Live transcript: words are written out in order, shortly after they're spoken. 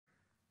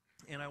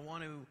And I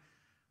want to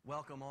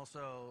welcome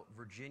also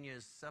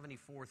Virginia's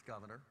 74th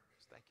governor.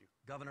 Thank you.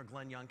 Governor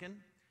Glenn Youngkin.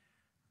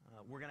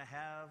 We're going to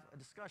have a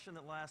discussion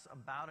that lasts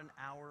about an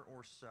hour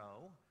or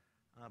so,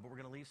 but we're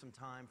going to leave some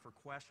time for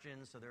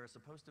questions. So there is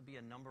supposed to be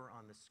a number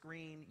on the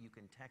screen. You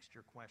can text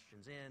your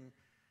questions in,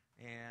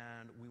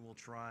 and we will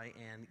try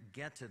and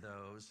get to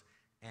those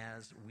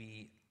as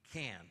we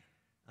can.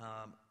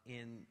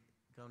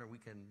 Governor, we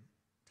can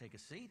take a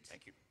seat.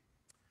 Thank you.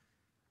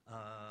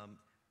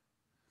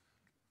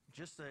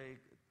 Just a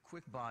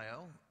quick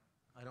bio.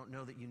 I don't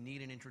know that you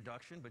need an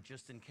introduction, but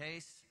just in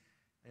case,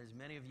 as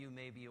many of you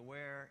may be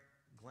aware,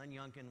 Glenn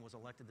Youngkin was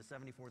elected the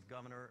 74th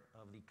governor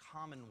of the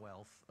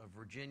Commonwealth of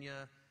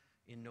Virginia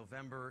in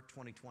November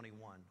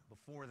 2021.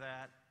 Before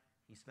that,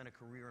 he spent a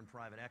career in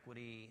private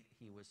equity.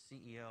 He was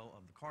CEO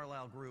of the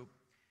Carlyle Group,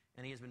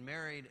 and he has been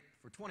married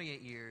for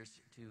 28 years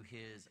to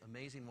his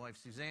amazing wife,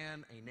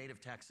 Suzanne, a native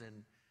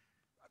Texan.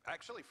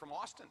 Actually, from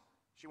Austin.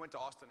 She went to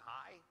Austin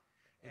High,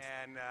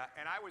 and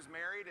I was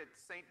married at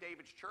St.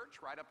 David's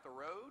Church right up the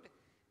road.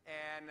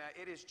 And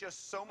it is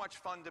just so much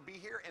fun to be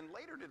here. And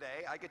later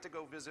today, I get to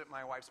go visit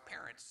my wife's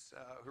parents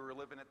who are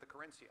living at the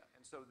Corinthia.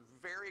 And so,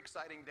 very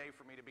exciting day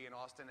for me to be in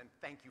Austin, and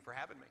thank you for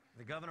having me.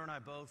 The governor and I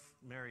both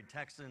married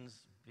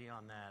Texans.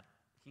 Beyond that,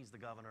 he's the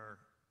governor,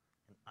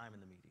 and I'm in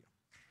the media.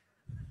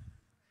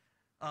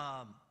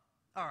 All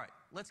right,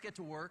 let's get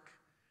to work,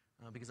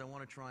 because I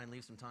want to try and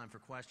leave some time for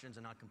questions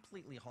and not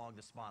completely hog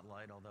the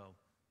spotlight, although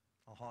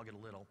I'll hog it a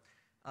little.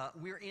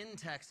 We're in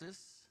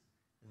Texas.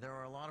 There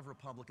are a lot of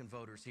Republican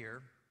voters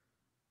here.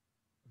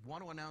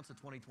 Want to announce the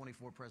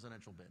 2024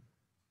 presidential bid?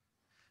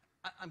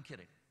 I'm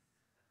kidding.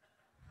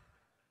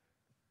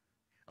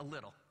 A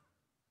little.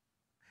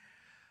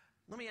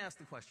 Let me ask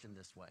the question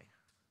this way,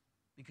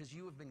 because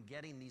you have been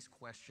getting these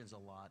questions a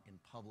lot in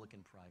public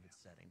and private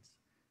settings.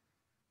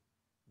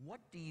 What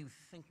do you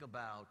think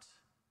about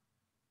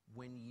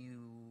when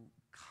you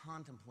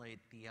contemplate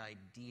the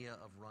idea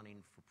of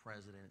running for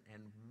president,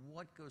 and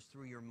what goes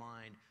through your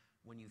mind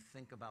when you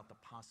think about the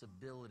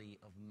possibility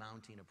of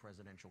mounting a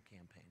presidential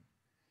campaign?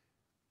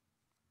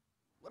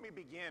 Let me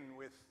begin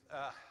with,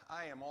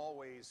 I am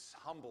always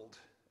humbled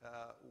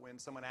when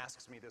someone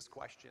asks me this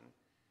question.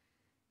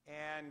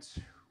 And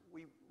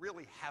we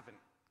really haven't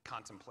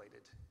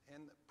contemplated.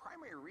 And the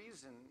primary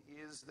reason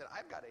is that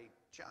I've got a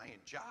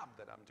giant job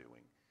that I'm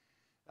doing.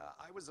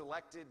 I was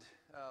elected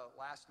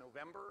last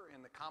November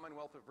in the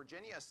Commonwealth of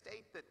Virginia, a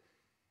state that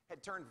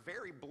had turned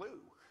very blue.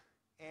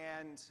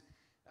 And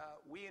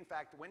we, in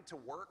fact, went to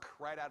work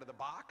right out of the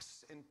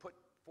box and put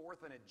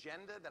forth an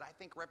agenda that I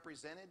think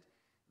represented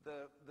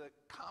the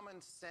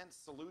common sense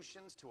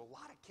solutions to a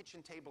lot of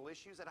kitchen table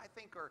issues that I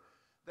think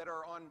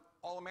are on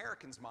all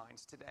Americans'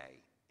 minds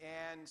today.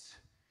 And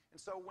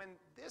so when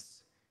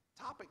this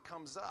topic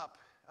comes up,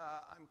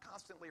 I'm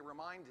constantly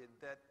reminded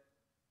that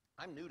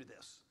I'm new to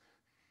this.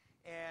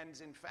 And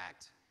in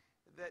fact,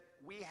 that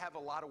we have a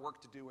lot of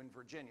work to do in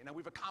Virginia. Now,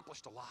 we've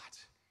accomplished a lot.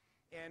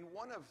 And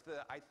one of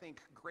the, I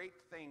think, great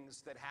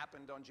things that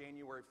happened on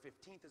January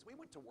 15th is we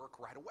went to work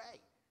right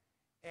away.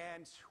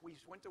 And we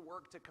went to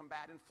work to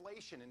combat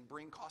inflation and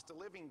bring cost of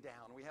living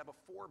down. We have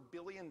a $4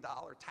 billion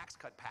tax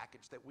cut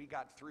package that we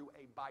got through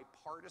a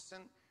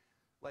bipartisan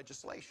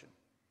legislation.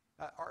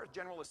 Our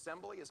General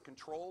Assembly is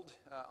controlled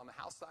on the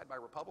House side by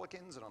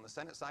Republicans and on the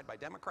Senate side by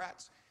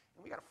Democrats.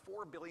 And we got a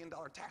 $4 billion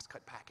tax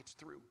cut package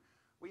through.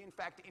 We, in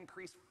fact,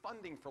 increased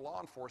funding for law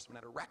enforcement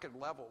at a record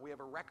level. We have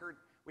a record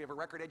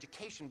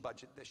education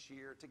budget this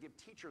year to give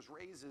teachers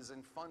raises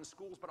and fund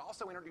schools, but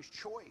also introduce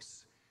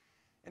choice.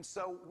 And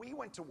so we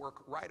went to work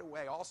right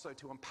away also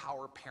to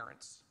empower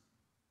parents.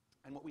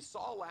 And what we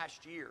saw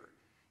last year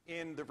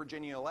in the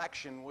Virginia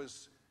election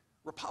was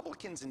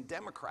Republicans and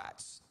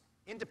Democrats,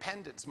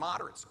 independents,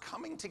 moderates,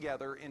 coming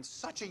together in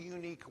such a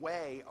unique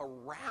way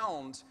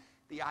around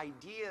the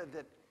idea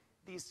that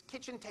these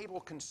kitchen table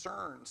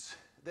concerns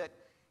that,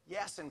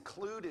 yes,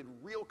 included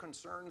real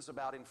concerns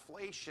about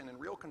inflation and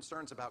real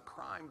concerns about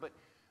crime,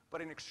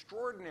 but an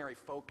extraordinary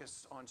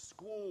focus on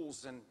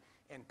schools and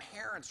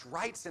parents'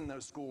 rights in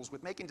those schools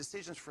with making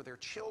decisions for their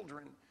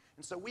children.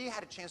 And so we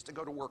had a chance to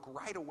go to work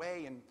right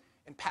away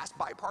and pass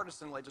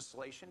bipartisan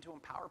legislation to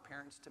empower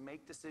parents to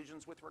make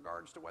decisions with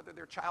regards to whether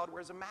their child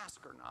wears a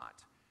mask or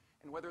not,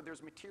 and whether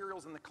there's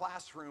materials in the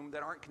classroom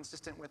that aren't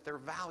consistent with their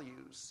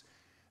values.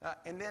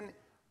 And then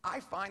I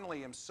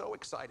finally am so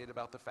excited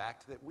about the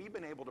fact that we've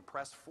been able to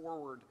press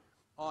forward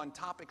on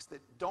topics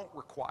that don't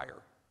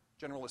require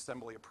General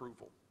Assembly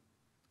approval.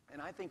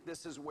 And I think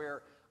this is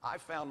where I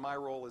found my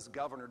role as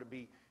governor to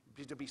be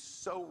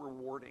so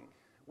rewarding.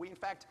 We, in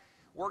fact,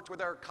 worked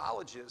with our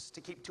colleges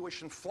to keep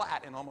tuition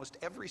flat in almost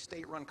every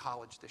state-run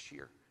college this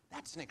year.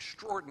 That's an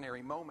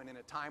extraordinary moment in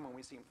a time when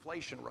we see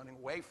inflation running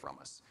away from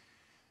us.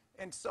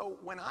 And so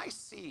when I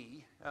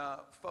see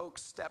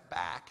folks step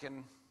back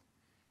and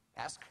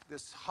ask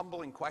this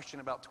humbling question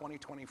about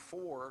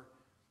 2024,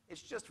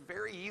 it's just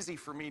very easy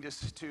for me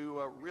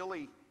to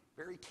really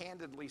very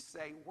candidly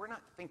say, we're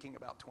not thinking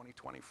about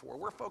 2024.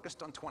 We're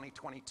focused on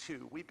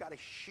 2022. We've got a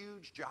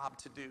huge job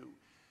to do.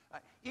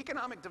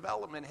 Economic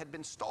development had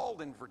been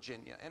stalled in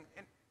Virginia, and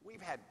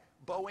we've had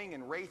Boeing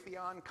and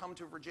Raytheon come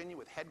to Virginia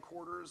with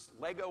headquarters.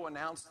 Lego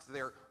announced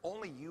their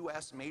only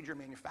U.S. major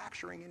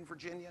manufacturing in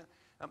Virginia.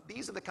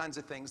 These are the kinds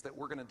of things that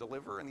we're going to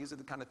deliver, and these are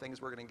the kind of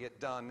things we're going to get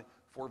done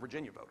for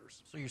Virginia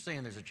voters. So you're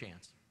saying there's a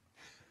chance?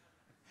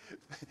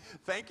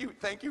 Thank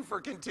you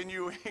for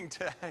continuing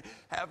to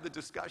have the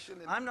discussion.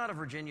 I'm not a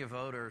Virginia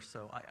voter,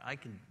 so I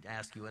can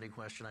ask you any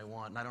question I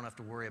want, and I don't have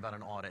to worry about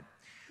an audit.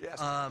 Yes,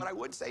 but I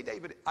would say,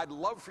 David, I'd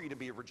love for you to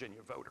be a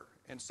Virginia voter.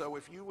 And so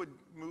if you would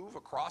move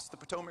across the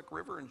Potomac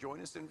River and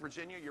join us in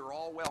Virginia, you're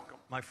all welcome.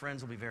 My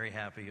friends will be very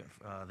happy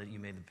that you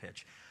made the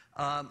pitch.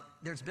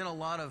 There's been a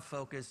lot of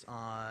focus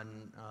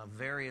on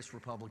various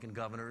Republican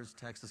governors,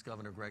 Texas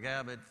Governor Greg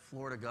Abbott,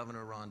 Florida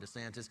Governor Ron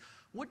DeSantis.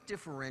 What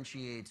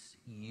differentiates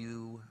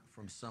you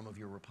from some of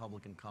your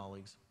Republican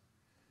colleagues?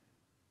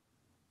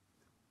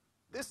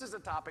 This is a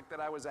topic that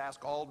I was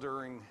asked all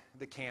during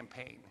the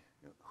campaign.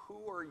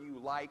 Who are you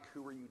like?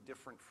 Who are you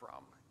different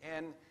from?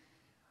 And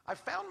I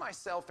found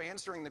myself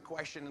answering the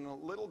question in a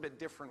little bit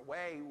different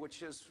way,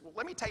 which is, well,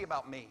 let me tell you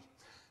about me.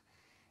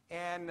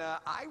 And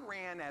I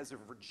ran as a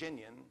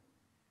Virginian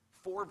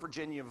for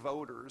Virginia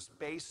voters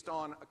based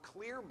on a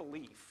clear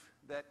belief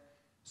that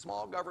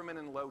small government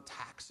and low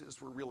taxes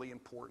were really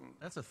important.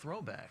 That's a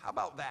throwback. How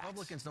about that?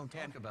 Republicans don't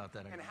talk about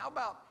that anymore. And how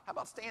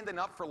about standing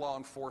up for law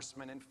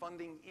enforcement and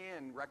funding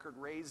in record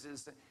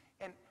raises?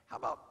 And how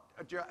about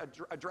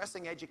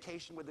addressing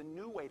education with a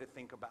new way to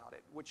think about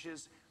it, which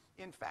is,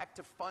 in fact,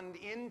 to fund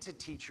into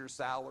teacher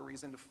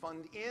salaries and to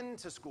fund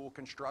into school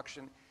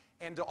construction,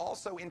 and to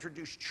also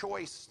introduce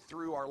choice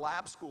through our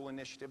lab school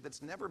initiative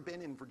that's never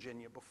been in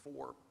Virginia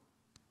before.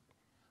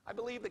 I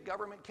believe that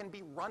government can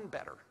be run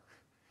better.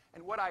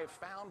 And what I have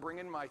found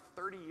bringing my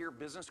 30-year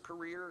business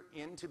career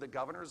into the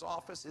governor's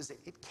office is that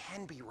it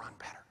can be run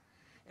better.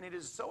 And it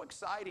is so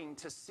exciting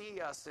to see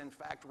us, in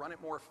fact, run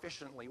it more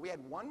efficiently. We had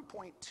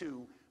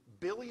 $1.2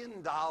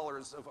 billion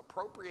of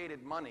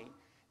appropriated money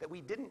that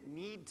we didn't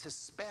need to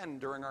spend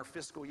during our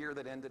fiscal year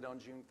that ended on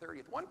June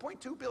 30th.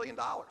 $1.2 billion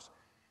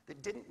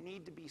that didn't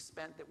need to be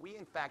spent, that we,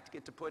 in fact,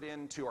 get to put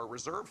into our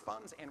reserve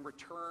funds and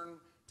return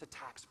to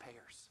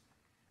taxpayers.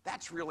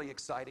 That's really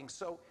exciting.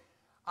 So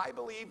I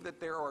believe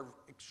that there are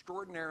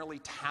extraordinarily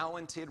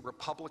talented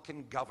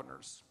Republican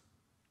governors.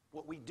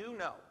 What we do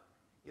know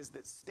is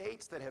that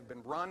states that have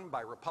been run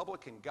by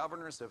Republican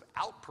governors have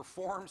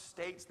outperformed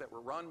states that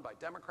were run by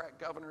Democrat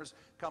governors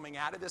coming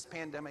out of this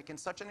pandemic in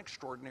such an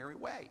extraordinary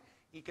way.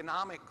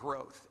 Economic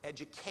growth,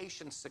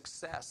 education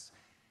success,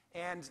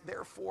 and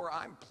therefore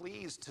I'm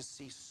pleased to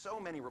see so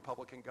many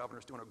Republican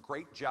governors doing a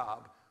great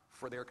job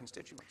for their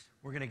constituents.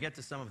 We're going to get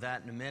to some of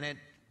that in a minute,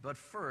 but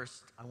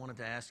first I wanted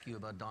to ask you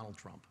about Donald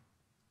Trump.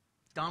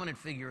 Dominant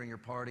figure in your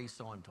party,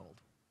 so I'm told.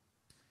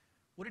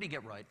 What did he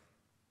get right?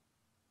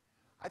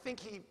 I think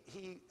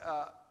he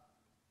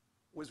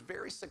was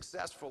very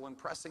successful in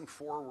pressing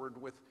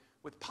forward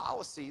with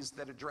policies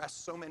that address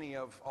so many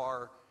of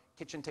our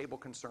kitchen table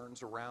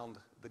concerns around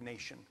the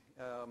nation.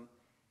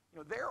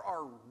 There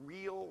are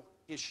real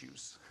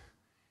issues.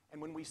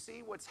 And when we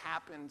see what's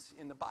happened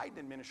in the Biden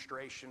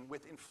administration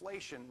with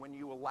inflation, when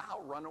you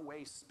allow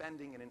runaway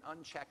spending in an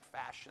unchecked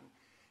fashion,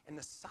 and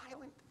the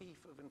silent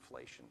thief of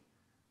inflation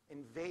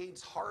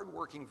invades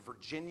hardworking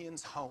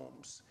Virginians'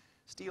 homes,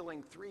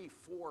 stealing $3,000,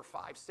 $4,000,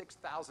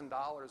 $5,000,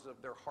 $6,000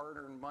 of their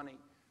hard-earned money.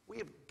 We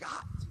have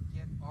got to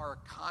get our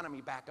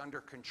economy back under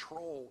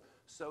control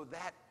so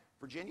that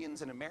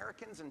Virginians and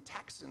Americans and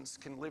Texans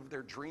can live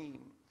their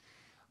dream.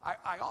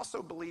 I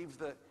also believe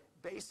that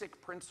basic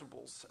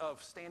principles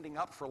of standing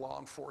up for law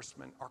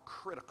enforcement are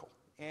critical.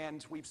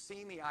 And we've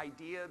seen the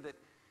idea that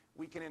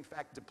we can, in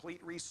fact,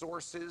 deplete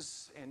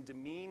resources and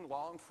demean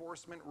law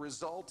enforcement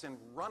result in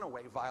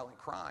runaway violent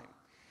crime.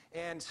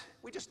 And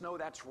we just know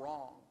that's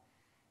wrong.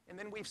 And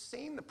then we've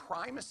seen the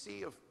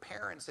primacy of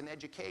parents in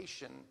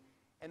education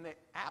and the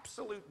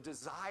absolute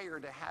desire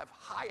to have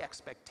high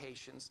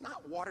expectations,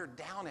 not watered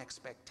down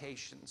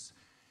expectations,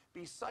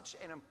 be such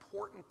an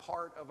important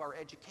part of our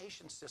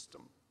education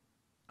system.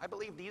 I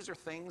believe these are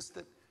things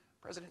that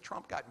President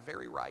Trump got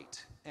very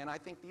right. And I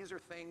think these are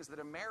things that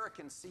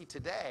Americans see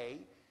today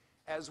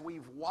as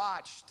we've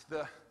watched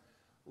the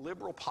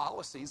liberal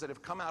policies that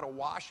have come out of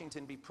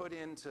Washington be put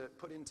into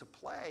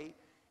play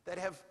that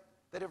have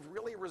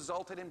really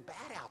resulted in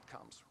bad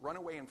outcomes: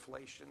 runaway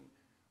inflation,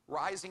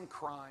 rising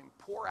crime,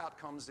 poor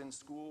outcomes in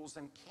schools,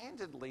 and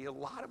candidly, a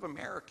lot of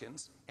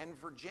Americans and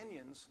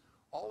Virginians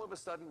all of a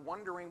sudden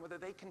wondering whether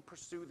they can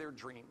pursue their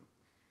dream.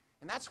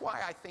 And that's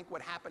why I think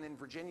what happened in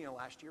Virginia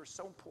last year is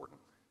so important.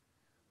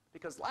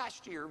 Because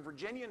last year,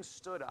 Virginians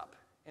stood up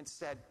and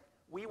said,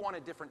 we want a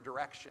different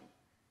direction.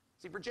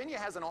 See, Virginia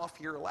has an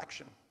off-year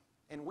election,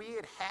 and we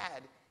had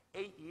had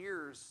 8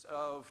 years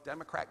of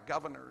Democrat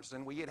governors,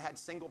 and we had had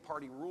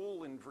single-party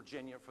rule in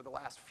Virginia for the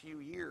last few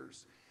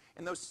years.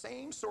 And those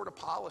same sort of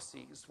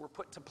policies were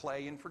put to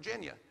play in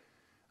Virginia.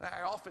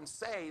 I often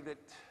say that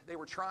they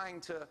were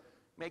trying to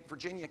make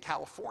Virginia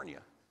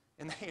California,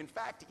 and they, in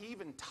fact,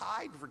 even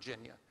tied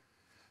Virginia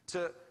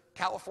to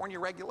California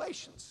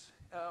regulations.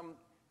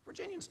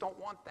 Virginians don't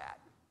want that.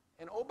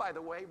 And oh, by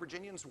the way,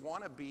 Virginians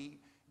want to be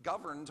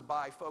governed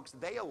by folks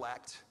they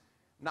elect,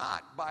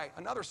 not by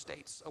another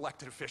state's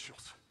elected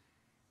officials.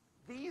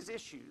 These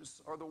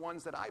issues are the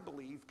ones that I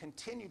believe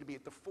continue to be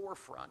at the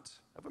forefront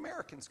of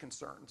Americans'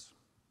 concerns.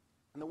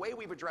 And the way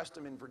we've addressed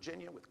them in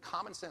Virginia with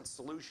common sense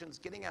solutions,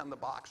 getting out in the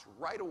box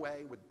right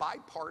away with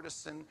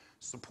bipartisan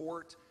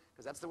support,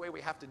 because that's the way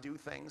we have to do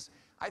things,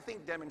 I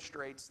think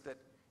demonstrates that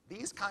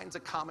these kinds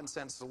of common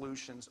sense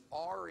solutions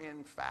are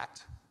in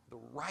fact the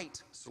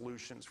right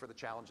solutions for the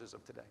challenges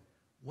of today.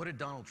 What did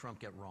Donald Trump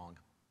get wrong?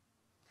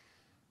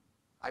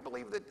 I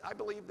believe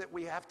that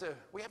we have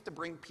to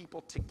bring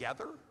people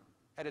together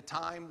at a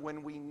time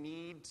when we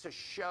need to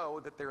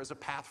show that there is a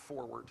path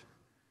forward.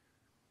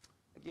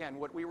 Again,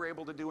 what we were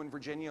able to do in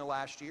Virginia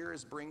last year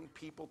is bring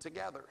people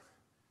together.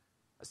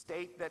 A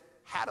state that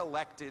had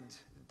elected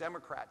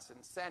Democrats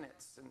and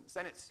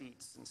Senate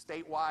seats and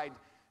statewide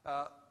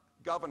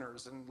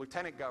governors and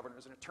lieutenant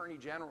governors and attorney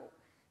general.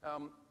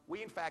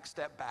 We in fact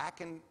stepped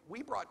back and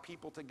we brought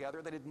people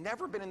together that had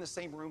never been in the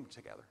same room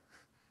together.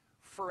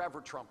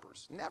 Forever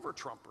Trumpers, never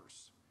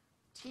Trumpers,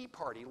 Tea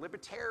Party,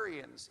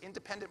 libertarians,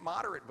 independent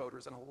moderate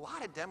voters, and a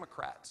lot of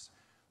Democrats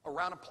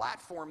around a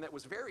platform that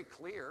was very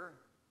clear,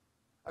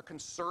 a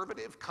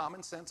conservative,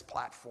 common sense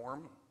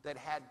platform that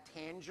had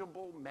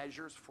tangible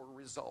measures for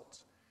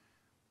results.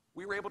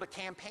 We were able to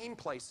campaign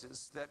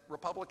places that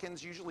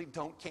Republicans usually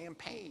don't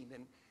campaign,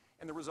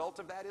 and the result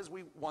of that is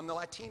we won the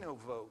Latino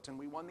vote, and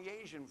we won the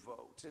Asian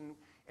vote,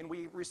 and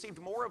we received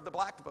more of the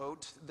black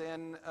vote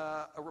than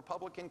a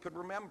Republican could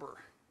remember.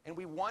 And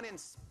we won in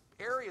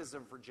areas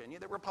of Virginia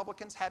that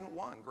Republicans hadn't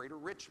won, Greater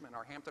Richmond,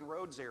 our Hampton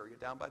Roads area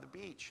down by the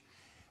beach.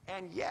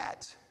 And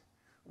yet,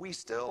 we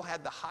still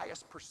had the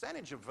highest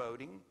percentage of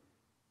voting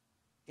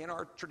in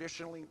our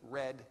traditionally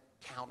red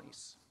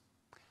counties.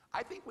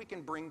 I think we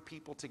can bring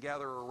people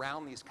together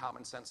around these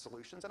common sense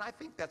solutions, and I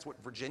think that's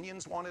what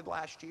Virginians wanted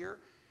last year,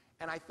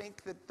 and I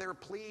think that they're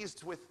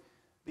pleased with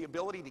the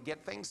ability to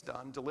get things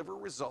done, deliver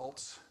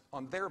results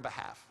on their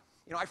behalf.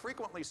 You know, I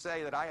frequently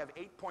say that I have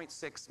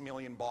 8.6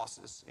 million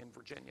bosses in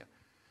Virginia.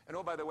 And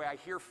oh, by the way, I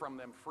hear from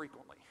them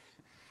frequently.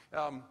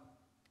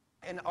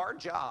 And our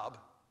job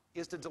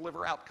is to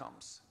deliver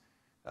outcomes.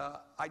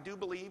 I do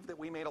believe that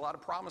we made a lot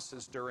of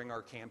promises during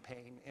our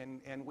campaign,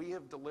 and we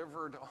have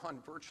delivered on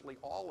virtually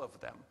all of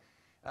them.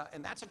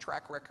 And that's a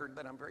track record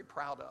that I'm very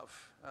proud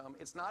of.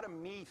 It's not a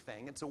me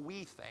thing, it's a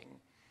we thing.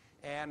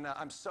 And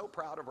I'm so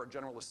proud of our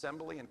General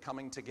Assembly and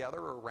coming together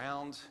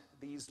around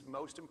these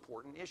most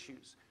important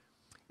issues.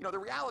 You know, the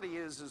reality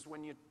is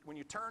when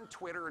you turn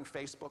Twitter and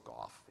Facebook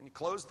off and you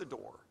close the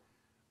door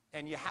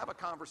and you have a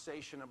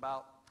conversation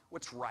about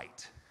what's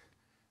right,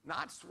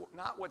 not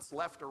what's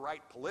left or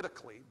right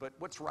politically, but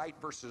what's right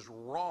versus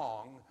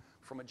wrong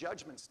from a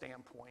judgment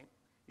standpoint,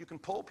 you can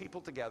pull people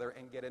together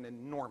and get an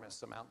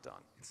enormous amount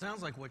done. It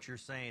sounds like what you're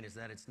saying is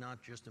that it's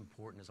not just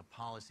important as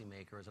a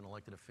policymaker, as an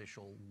elected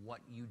official,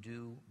 what you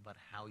do, but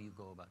how you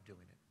go about doing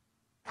it.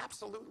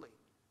 Absolutely.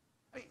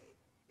 I mean,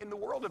 in the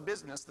world of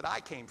business that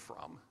I came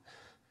from,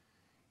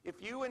 if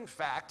you, in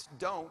fact,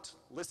 don't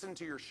listen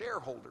to your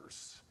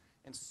shareholders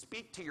and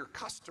speak to your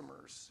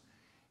customers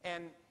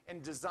and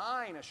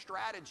design a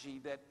strategy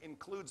that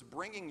includes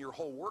bringing your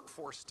whole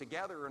workforce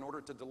together in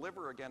order to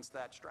deliver against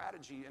that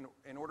strategy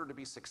in order to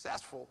be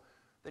successful,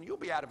 then you'll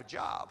be out of a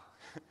job.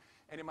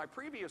 And in my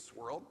previous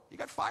world, you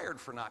got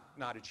fired for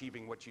not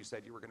achieving what you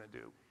said you were going to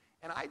do.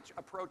 And I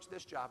approached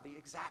this job the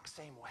exact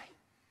same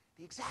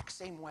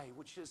way,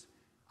 which is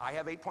I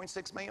have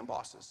 8.6 million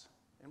bosses,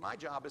 and my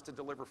job is to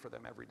deliver for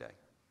them every day.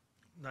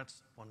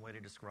 That's one way to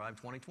describe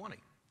 2020.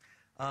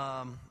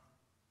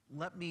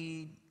 Let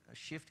me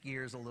shift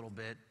gears a little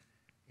bit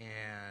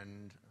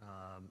and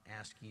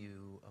ask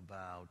you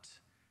about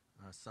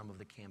some of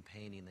the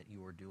campaigning that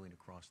you are doing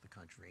across the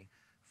country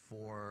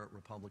for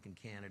Republican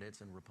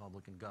candidates and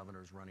Republican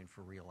governors running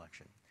for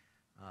re-election.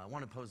 I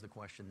want to pose the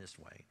question this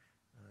way.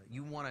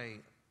 You won a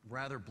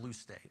rather blue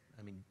state.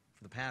 I mean,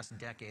 for the past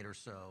decade or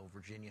so,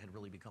 Virginia had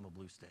really become a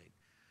blue state.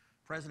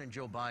 President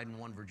Joe Biden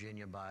won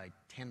Virginia by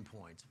 10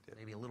 points,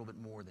 maybe a little bit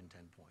more than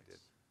 10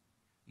 points.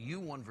 You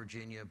won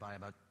Virginia by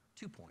about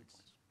 2 points.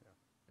 Yeah.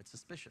 It's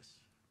suspicious.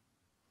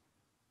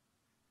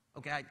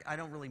 Okay, I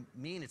don't really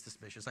mean it's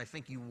suspicious. I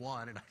think you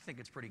won, and I think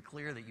it's pretty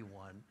clear that you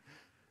won.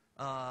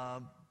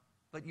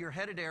 But you're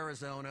headed to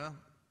Arizona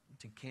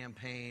to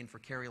campaign for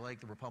Carrie Lake,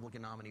 the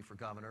Republican nominee for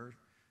governor.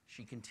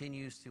 She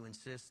continues to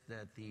insist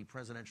that the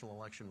presidential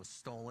election was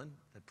stolen,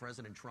 that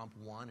President Trump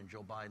won and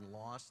Joe Biden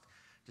lost,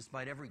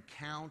 despite every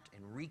count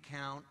and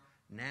recount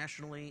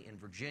nationally in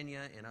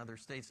Virginia, in other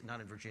states,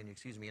 not in Virginia,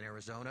 excuse me, in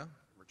Arizona.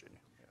 Virginia,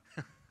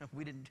 yeah.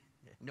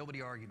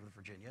 Nobody argued with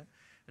Virginia,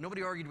 and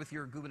nobody argued with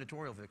your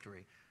gubernatorial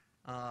victory.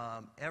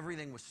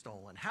 Everything was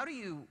stolen. How do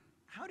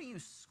you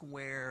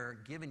square,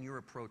 given your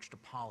approach to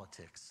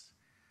politics,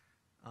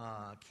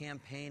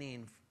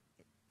 campaigning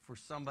for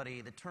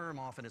somebody, the term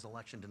often is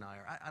election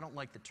denier. I don't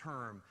like the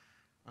term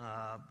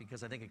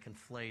because I think it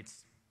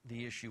conflates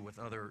the issue with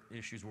other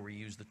issues where we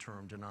use the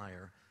term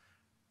denier.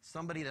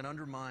 somebody that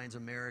undermines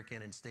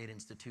American and state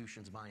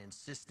institutions by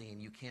insisting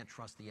you can't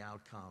trust the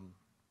outcome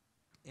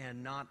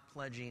and not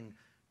pledging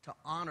to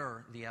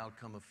honor the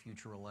outcome of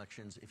future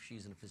elections if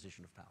she's in a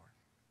position of power?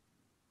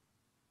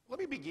 Let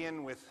me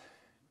begin with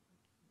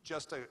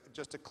just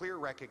a clear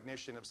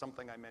recognition of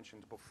something I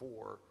mentioned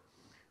before,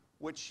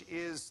 which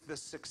is the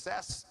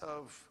success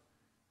of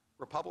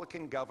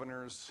Republican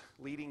governors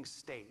leading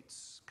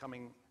states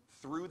coming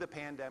through the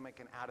pandemic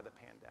and out of the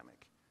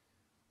pandemic.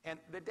 And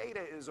the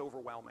data is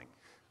overwhelming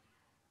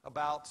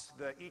about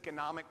the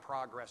economic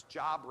progress,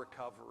 job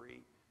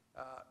recovery,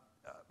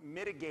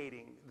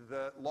 mitigating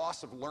the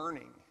loss of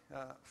learning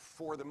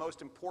for the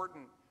most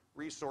important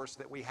resource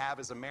that we have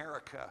as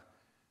America,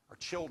 our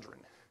children.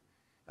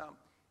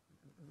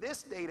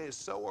 This data is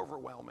so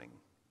overwhelming,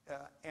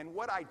 and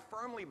what I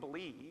firmly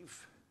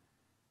believe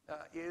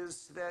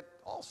is that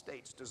all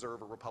states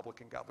deserve a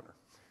Republican governor.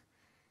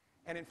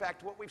 And in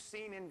fact, what we've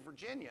seen in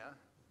Virginia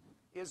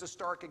is a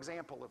stark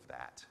example of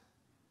that.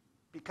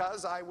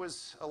 Because I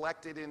was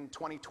elected in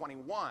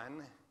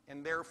 2021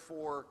 and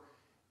therefore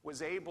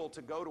was able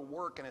to go to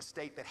work in a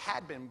state that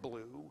had been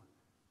blue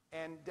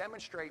and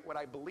demonstrate what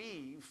I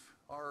believe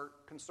are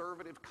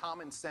conservative,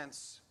 common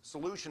sense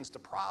solutions to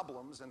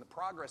problems and the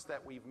progress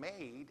that we've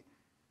made,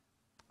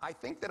 I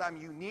think that I'm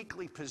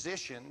uniquely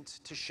positioned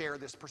to share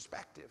this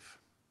perspective.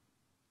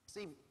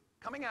 See,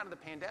 coming out of the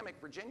pandemic,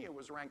 Virginia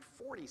was ranked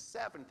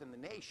 47th in the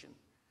nation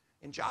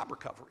in job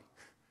recovery.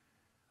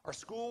 Our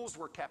schools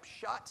were kept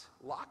shut,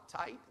 locked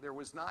tight. There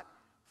was not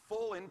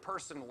full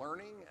in-person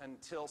learning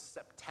until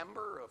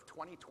September of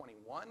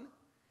 2021.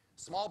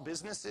 Small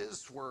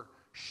businesses were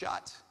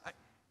shut.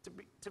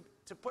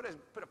 To put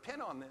a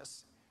pin on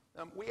this,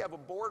 we have a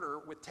border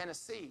with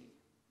Tennessee,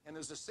 and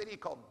there's a city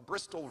called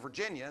Bristol,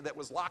 Virginia, that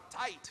was locked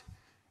tight.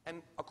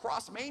 And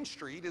across Main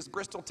Street is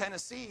Bristol,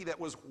 Tennessee, that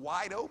was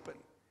wide open.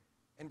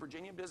 And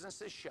Virginia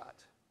businesses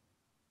shut,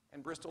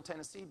 and Bristol,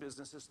 Tennessee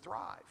businesses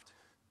thrived.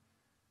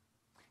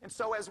 And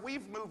so as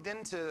we've moved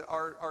into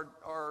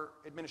our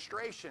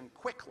administration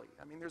quickly,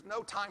 I mean, there's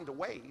no time to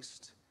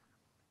waste,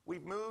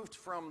 we've moved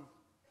from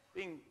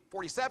being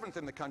 47th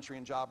in the country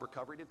in job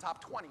recovery to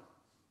top 20.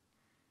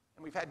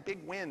 And we've had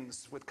big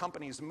wins with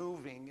companies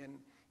moving and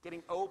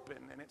getting open.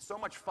 And it's so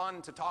much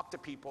fun to talk to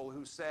people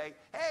who say,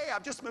 hey,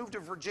 I've just moved to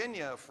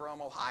Virginia from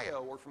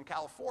Ohio or from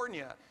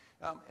California,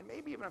 and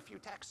maybe even a few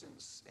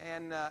Texans.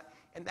 And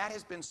that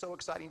has been so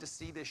exciting to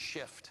see this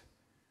shift.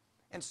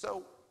 And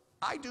so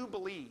I do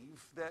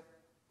believe that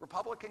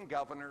Republican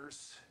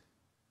governors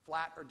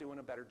flat are doing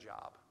a better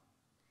job.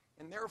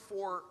 And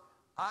therefore,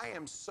 I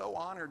am so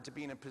honored to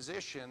be in a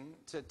position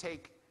to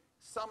take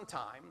some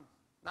time,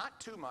 not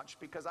too much,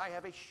 because I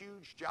have a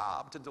huge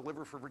job to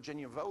deliver for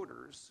Virginia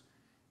voters,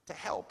 to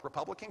help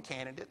Republican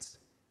candidates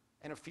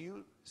and a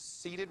few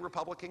seated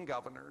Republican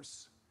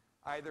governors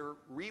either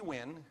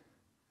re-win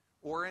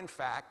or, in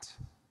fact,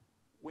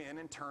 win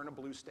and turn a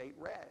blue state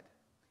red.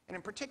 And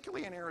in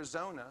particularly in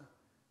Arizona,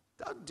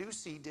 Doug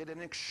Ducey did an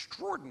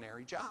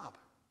extraordinary job.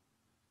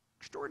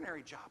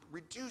 Extraordinary job.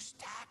 Reduced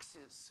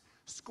taxes,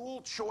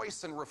 school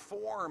choice and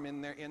reform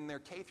in their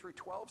K through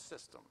 12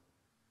 system.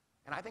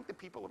 And I think the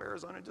people of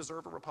Arizona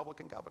deserve a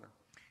Republican governor.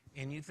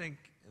 And you think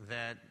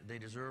that they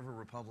deserve a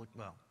Republican?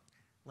 Well,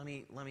 let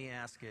me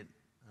ask it,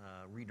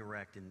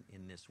 redirect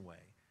in this way.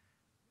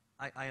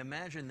 I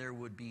imagine there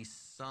would be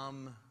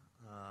some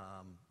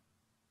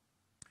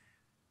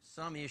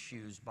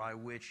issues by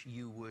which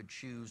you would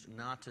choose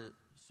not to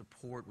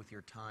support with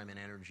your time and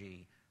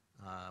energy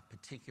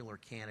particular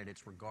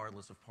candidates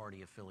regardless of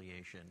party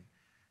affiliation.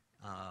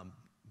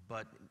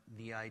 But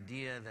the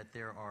idea that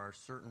there are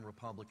certain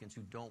Republicans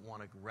who don't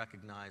want to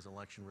recognize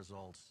election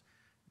results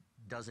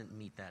doesn't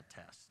meet that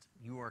test.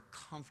 You are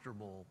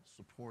comfortable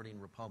supporting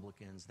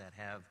Republicans that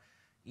have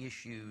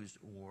issues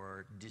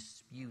or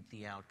dispute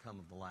the outcome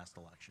of the last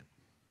election?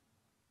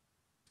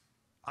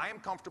 I am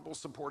comfortable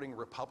supporting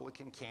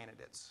Republican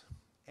candidates,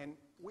 and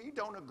we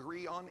don't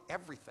agree on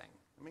everything.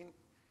 I mean,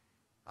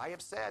 I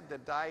have said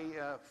that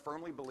I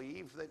firmly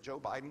believe that Joe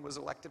Biden was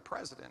elected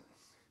president.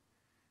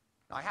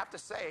 Now, I have to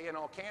say, in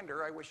all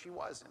candor, I wish he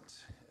wasn't,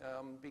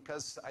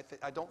 because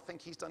I don't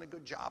think he's done a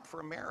good job for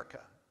America.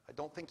 I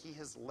don't think he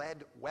has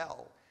led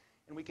well.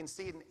 And we can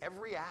see it in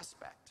every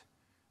aspect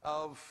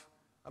of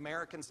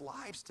Americans'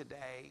 lives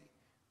today.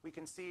 We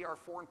can see our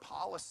foreign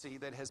policy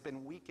that has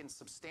been weakened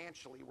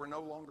substantially. We're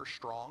no longer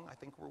strong. I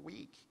think we're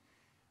weak.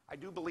 I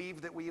do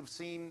believe that we have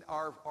seen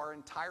our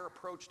entire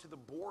approach to the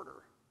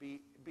border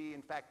be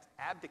in fact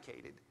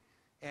abdicated.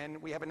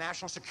 And we have a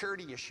national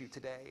security issue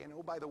today. And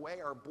oh, by the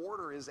way, our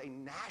border is a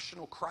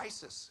national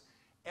crisis.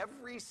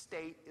 Every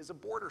state is a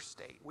border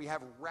state. We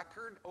have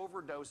record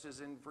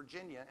overdoses in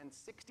Virginia, and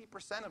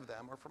 60% of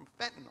them are from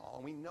fentanyl.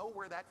 And we know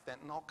where that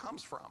fentanyl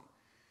comes from.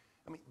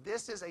 I mean,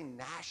 this is a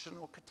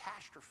national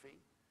catastrophe.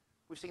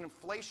 We've seen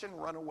inflation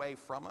run away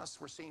from us.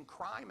 We're seeing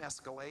crime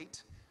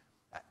escalate.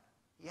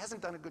 He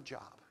hasn't done a good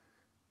job.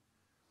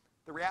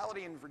 The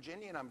reality in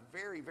Virginia, and I'm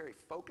very, very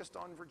focused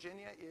on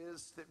Virginia,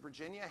 is that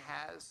Virginia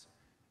has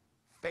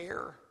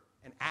fair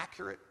and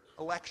accurate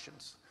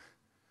elections.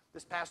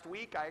 This past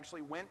week, I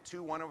actually went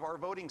to one of our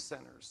voting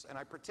centers, and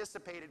I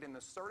participated in the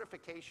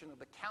certification of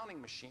the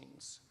counting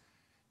machines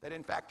that,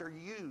 in fact, are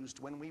used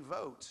when we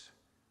vote.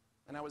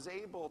 And I was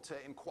able to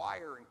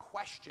inquire and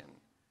question,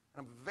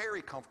 and I'm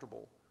very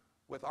comfortable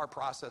with our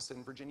process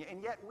in Virginia,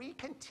 and yet we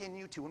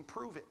continue to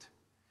improve it.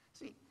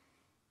 See,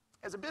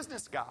 as a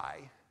business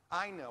guy,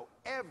 I know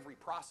every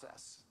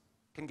process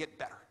can get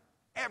better,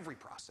 every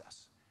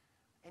process.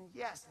 And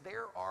yes,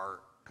 there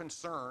are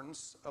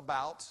concerns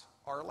about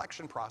our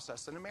election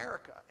process in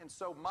America. And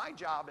so my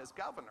job as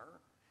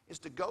governor is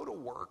to go to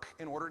work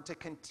in order to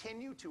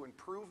continue to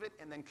improve it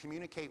and then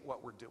communicate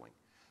what we're doing.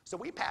 So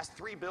we passed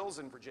 3 bills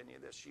in Virginia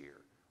this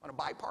year on a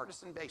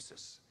bipartisan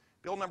basis.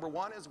 Bill number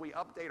 1 is we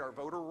update our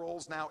voter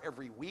rolls now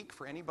every week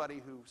for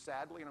anybody who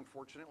sadly and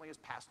unfortunately has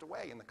passed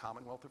away in the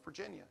Commonwealth of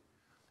Virginia.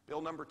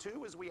 Bill number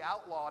 2 is we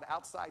outlawed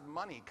outside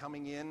money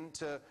coming in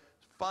to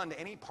fund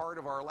any part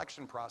of our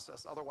election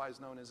process, otherwise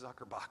known as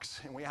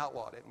Zuckerbucks, and we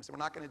outlawed it. And we said we're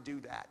not going to do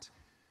that.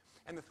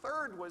 And the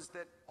third was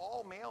that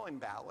all mail-in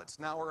ballots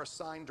now are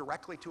assigned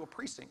directly to a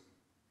precinct.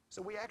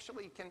 So we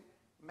actually can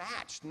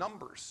match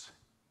numbers.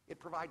 It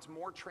provides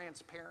more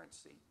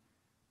transparency.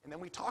 And then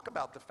we talk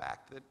about the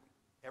fact that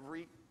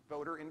every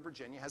voter in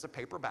Virginia has a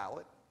paper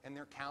ballot, and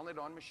they're counted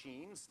on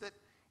machines that,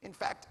 in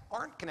fact,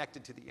 aren't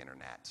connected to the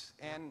internet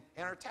and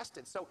are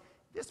tested. So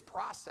this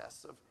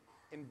process of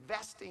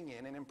investing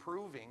in and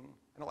improving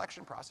an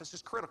election process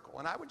is critical.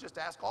 And I would just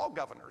ask all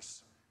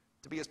governors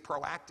to be as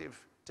proactive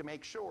to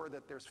make sure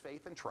that there's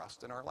faith and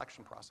trust in our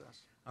election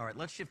process. All right,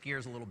 let's shift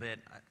gears a little bit.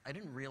 I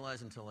didn't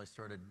realize until I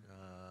started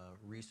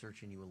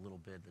researching you a little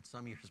bit that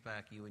some years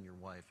back you and your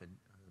wife had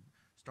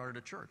started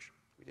a church.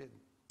 We did.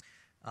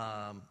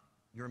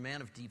 You're a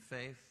man of deep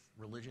faith.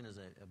 Religion is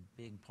a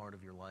big part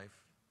of your life.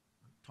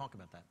 Talk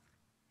about that.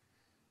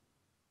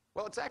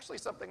 Well, it's actually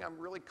something I'm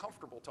really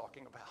comfortable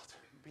talking about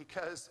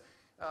because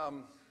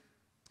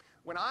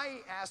when I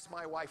asked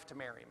my wife to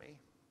marry me,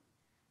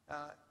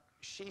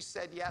 she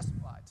said, yes,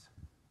 but.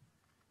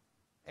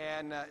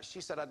 And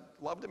she said, I'd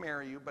love to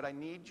marry you, but I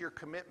need your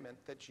commitment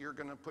that you're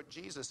going to put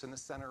Jesus in the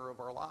center of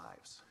our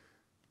lives.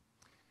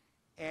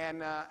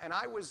 And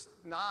I was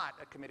not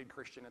a committed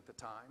Christian at the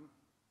time,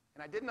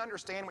 and I didn't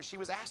understand what she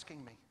was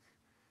asking me.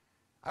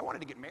 I wanted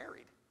to get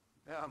married.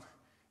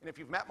 And if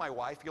you've met my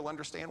wife, you'll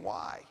understand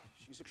why.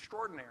 She's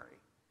extraordinary.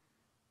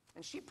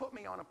 And she put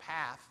me on a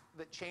path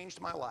that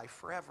changed my life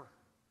forever.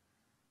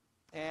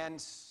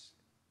 And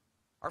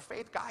our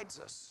faith guides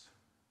us.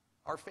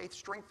 Our faith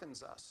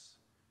strengthens us.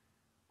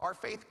 Our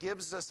faith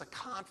gives us a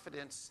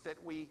confidence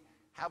that we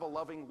have a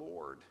loving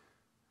Lord.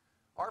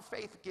 Our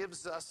faith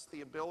gives us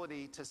the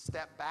ability to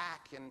step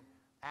back and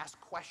ask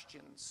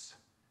questions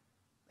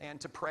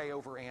and to pray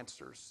over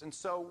answers. And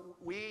so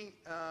we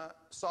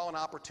saw an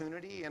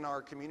opportunity in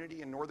our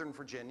community in Northern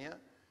Virginia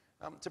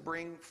to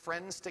bring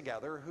friends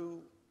together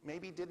who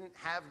maybe didn't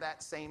have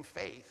that same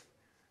faith.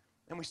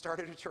 And we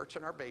started a church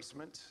in our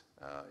basement.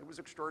 It was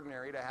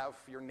extraordinary to have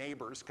your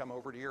neighbors come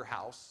over to your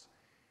house.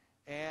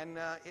 And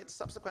it's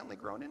subsequently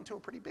grown into a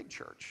pretty big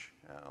church.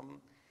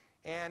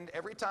 And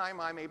every time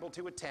I'm able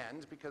to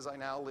attend, because I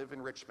now live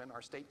in Richmond,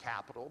 our state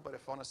capital, but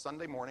if on a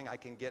Sunday morning I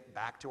can get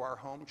back to our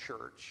home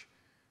church,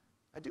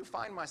 I do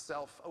find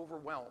myself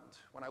overwhelmed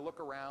when I look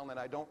around and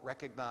I don't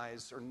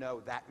recognize or know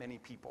that many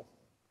people.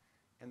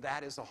 And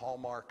that is a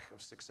hallmark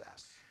of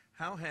success.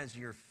 How has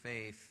your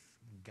faith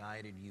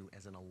guided you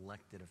as an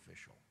elected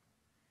official?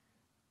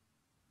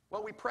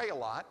 Well, we pray a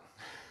lot.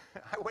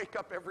 I wake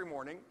up every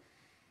morning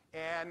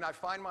and I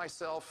find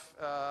myself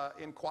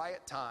in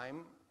quiet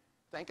time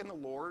thanking the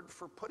Lord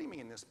for putting me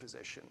in this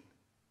position.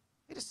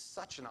 It is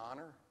such an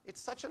honor. It's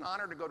such an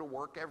honor to go to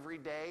work every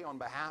day on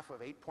behalf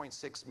of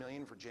 8.6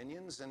 million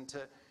Virginians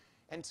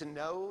and to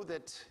know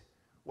that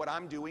what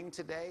I'm doing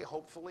today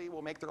hopefully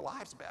will make their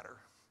lives better.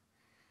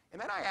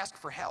 And then I ask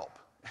for help.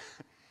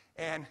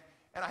 and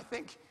I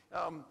think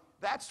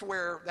that's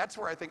where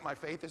I think my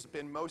faith has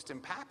been most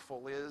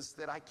impactful, is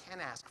that I can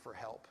ask for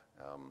help.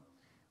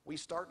 We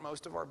start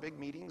most of our big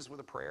meetings with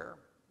a prayer.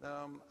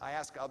 I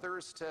ask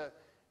others to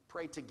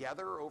pray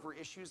together over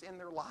issues in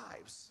their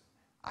lives.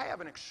 I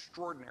have an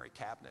extraordinary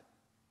cabinet.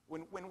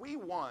 When we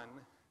won,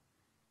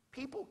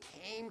 people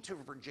came to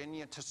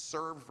Virginia to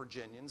serve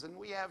Virginians, and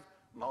we have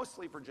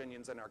mostly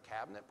Virginians in our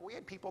cabinet, but we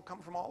had people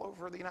come from all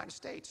over the United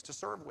States to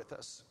serve with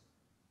us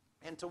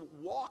and to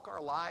walk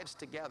our lives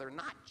together,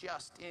 not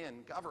just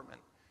in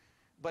government,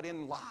 but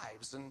in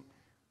lives. And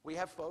we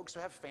have folks who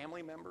have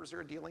family members who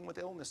are dealing with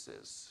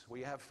illnesses.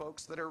 We have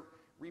folks that are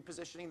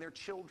repositioning their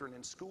children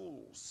in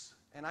schools.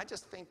 And I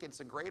just think it's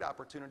a great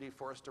opportunity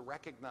for us to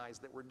recognize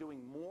that we're doing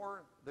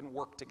more than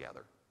work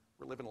together.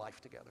 We're living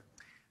life together.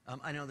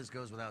 I know this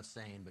goes without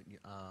saying, but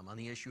on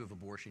the issue of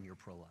abortion, you're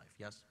pro-life,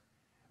 yes?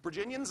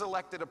 Virginians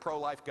elected a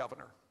pro-life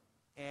governor.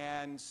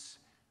 And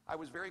I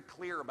was very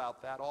clear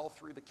about that all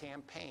through the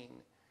campaign.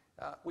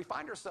 We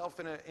find ourselves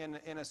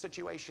in a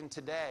situation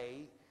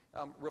today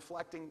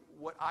reflecting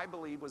what I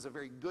believe was a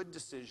very good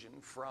decision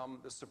from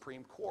the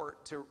Supreme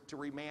Court to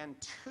remand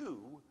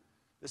to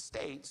the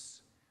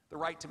states the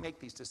right to make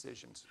these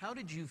decisions. How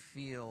did you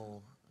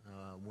feel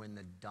when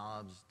the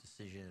Dobbs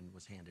decision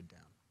was handed down?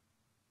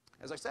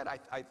 As I said,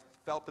 I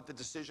felt that the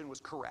decision was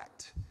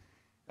correct.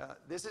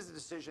 This is a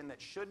decision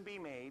that should be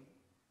made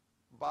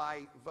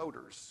by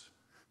voters,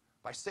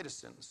 by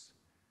citizens.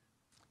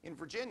 In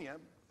Virginia,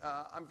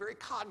 I'm very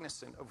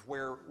cognizant of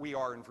where we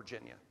are in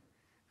Virginia.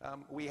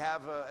 We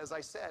have, as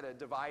I said, a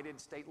divided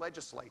state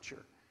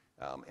legislature.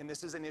 And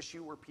this is an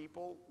issue where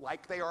people,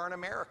 like they are in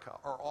America,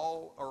 are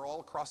all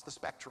across the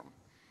spectrum.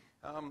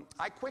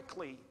 I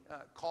quickly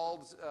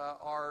called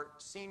our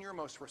senior,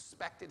 most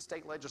respected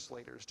state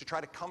legislators to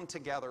try to come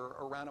together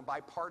around a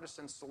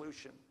bipartisan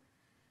solution.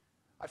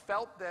 I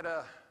felt that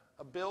a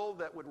bill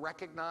that would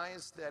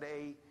recognize that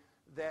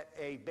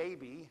a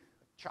baby,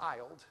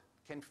 child,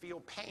 can feel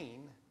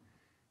pain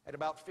at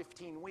about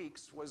 15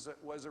 weeks was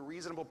a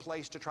reasonable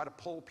place to try to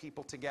pull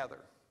people together.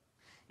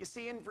 You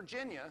see, in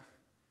Virginia,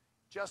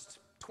 just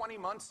 20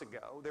 months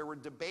ago, there were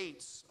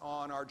debates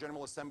on our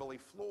General Assembly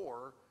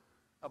floor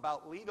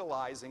about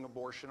legalizing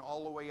abortion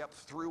all the way up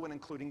through and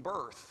including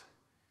birth,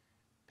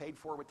 paid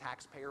for with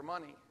taxpayer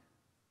money.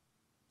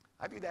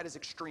 I view that as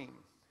extreme.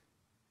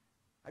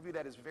 I view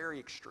that as very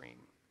extreme.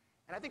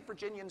 And I think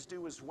Virginians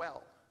do as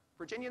well.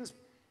 Virginians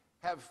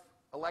have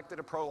elected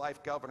a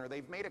pro-life governor.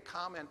 They've made a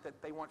comment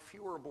that they want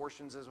fewer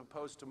abortions as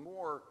opposed to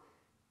more.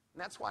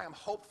 And that's why I'm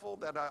hopeful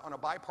that on a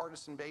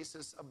bipartisan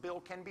basis, a bill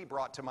can be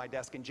brought to my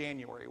desk in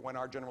January when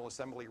our General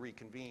Assembly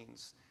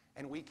reconvenes,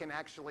 and we can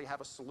actually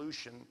have a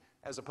solution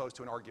as opposed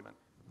to an argument.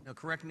 Now,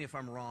 correct me if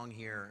I'm wrong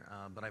here,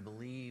 but I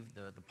believe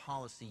the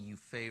policy you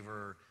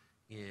favor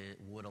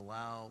would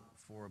allow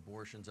for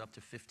abortions up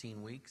to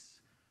 15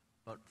 weeks,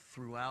 but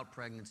throughout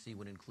pregnancy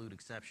would include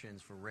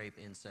exceptions for rape,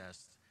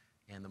 incest,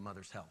 and the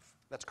mother's health.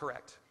 That's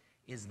correct.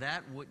 Is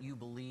that what you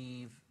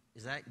believe?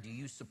 Do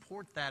you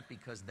support that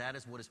because that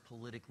is what is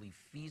politically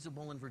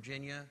feasible in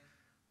Virginia?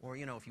 Or,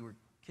 if you were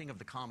king of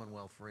the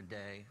Commonwealth for a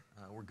day,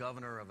 or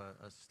governor of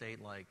a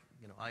state like,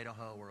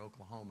 Idaho or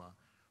Oklahoma,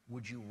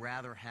 would you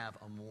rather have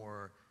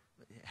more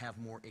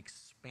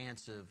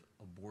expansive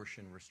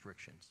abortion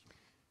restrictions?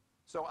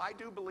 So I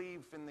do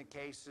believe in the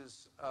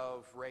cases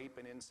of rape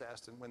and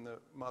incest and when the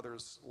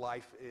mother's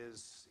life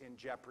is in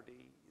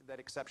jeopardy, that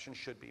exceptions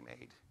should be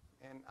made.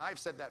 And I've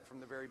said that from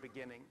the very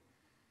beginning.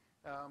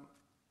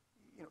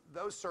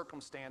 Those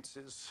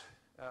circumstances,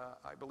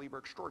 I believe, are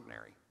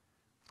extraordinary.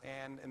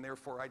 And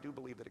therefore, I do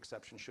believe that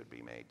exceptions should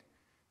be made.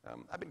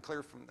 I've been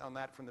clear on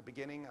that from the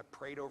beginning. I've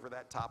prayed over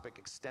that topic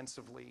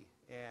extensively,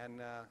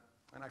 and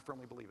I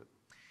firmly believe it.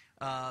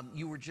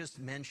 You were just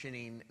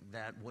mentioning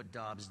that what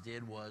Dobbs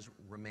did was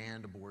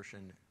remand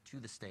abortion to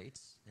the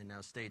states, and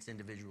now states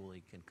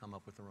individually can come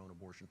up with their own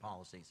abortion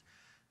policies.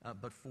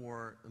 But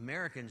for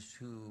Americans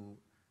who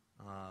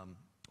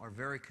are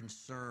very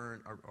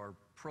concerned, are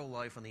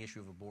pro-life on the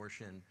issue of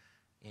abortion,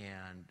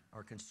 and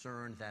are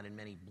concerned that in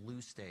many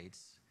blue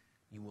states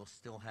you will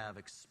still have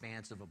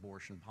expansive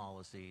abortion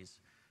policies,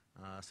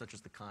 such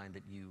as the kind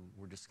that you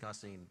were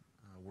discussing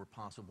were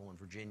possible in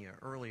Virginia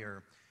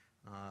earlier.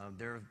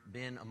 There have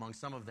been, among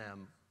some of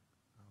them,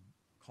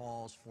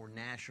 calls for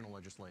national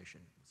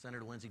legislation.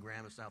 Senator Lindsey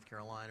Graham of South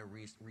Carolina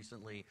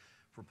recently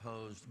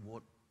proposed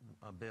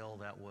a bill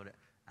that would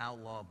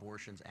outlaw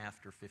abortions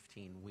after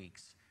 15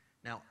 weeks.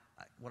 Now,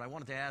 what I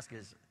wanted to ask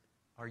is,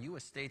 are you a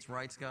states'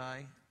 rights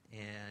guy,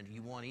 and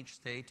you want each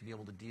state to be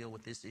able to deal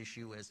with this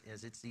issue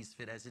as it sees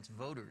fit, as its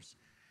voters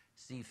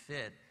see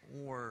fit,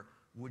 or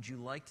would you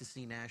like to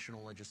see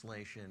national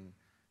legislation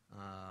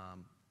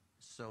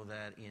so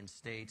that in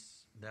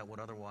states that would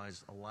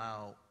otherwise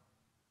allow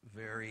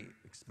very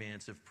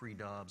expansive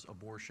pre-Dobbs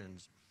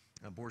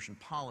abortion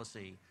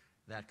policy,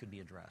 that could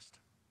be addressed?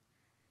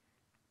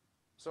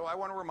 So I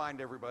want to remind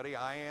everybody,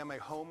 I am a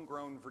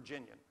homegrown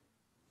Virginian.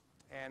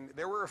 And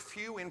there were a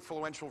few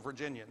influential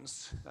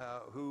Virginians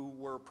who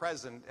were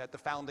present at the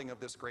founding of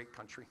this great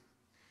country,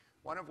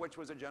 one of which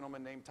was a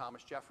gentleman named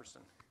Thomas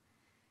Jefferson.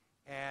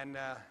 And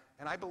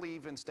I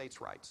believe in states'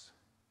 rights.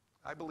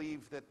 I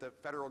believe that the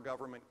federal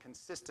government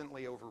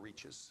consistently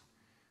overreaches.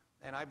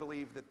 And I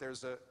believe that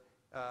there's a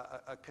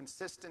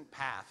consistent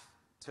path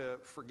to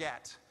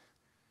forget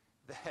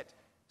that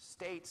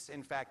states,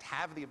 in fact,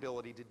 have the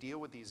ability to deal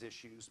with these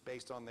issues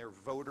based on their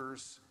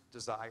voters'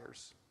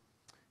 desires.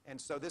 And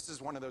so this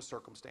is one of those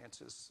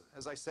circumstances.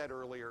 As I said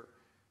earlier,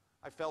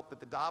 I felt that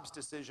the Dobbs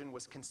decision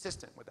was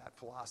consistent with that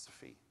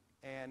philosophy.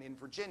 And in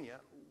Virginia,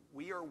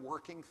 we are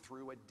working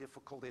through a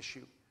difficult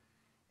issue.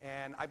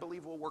 And I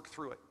believe we'll work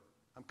through it.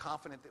 I'm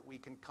confident that we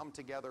can come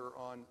together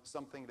on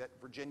something that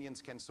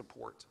Virginians can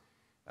support.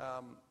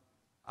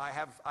 I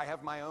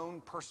have my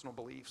own personal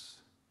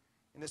beliefs.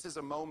 And this is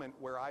a moment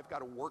where I've got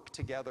to work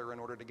together in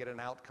order to get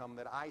an outcome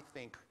that I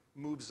think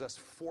moves us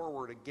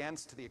forward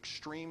against the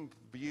extreme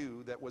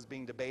view that was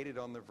being debated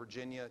on the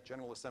Virginia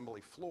General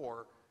Assembly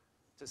floor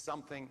to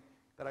something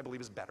that I believe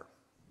is better.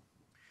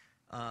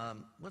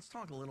 Let's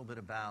talk a little bit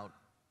about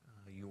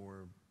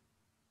your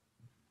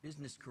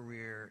business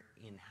career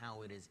in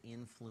how it has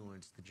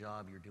influenced the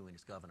job you're doing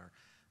as governor.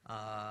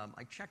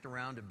 I checked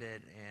around a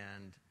bit,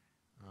 and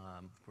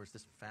of course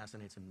this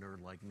fascinates a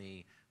nerd like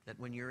me, that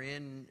when you're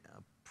in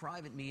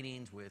private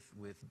meetings with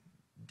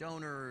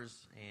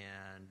donors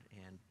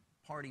and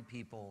party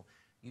people,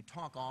 you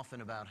talk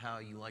often about how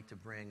you like to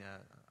bring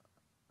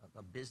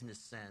a business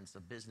sense, a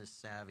business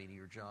savvy to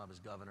your job as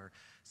governor.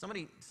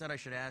 Somebody said I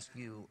should ask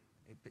you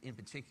in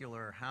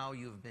particular how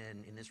you've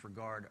been in this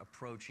regard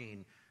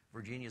approaching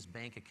Virginia's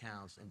bank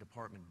accounts and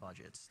department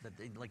budgets.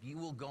 That like you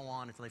will go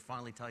on until they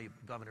finally tell you,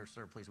 Governor,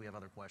 sir, please, we have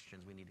other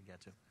questions we need to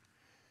get to.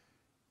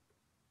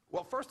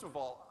 Well, first of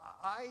all,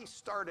 I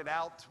started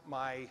out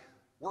my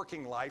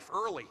working life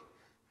early,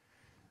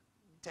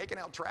 taking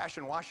out trash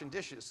and washing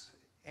dishes.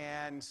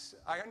 And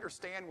I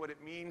understand what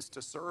it means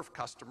to serve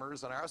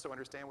customers, and I also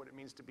understand what it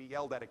means to be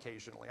yelled at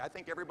occasionally. I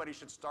think everybody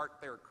should start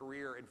their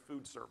career in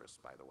food service,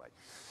 by the way.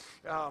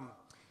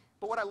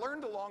 But what I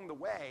learned along the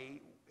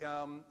way,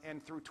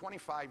 and through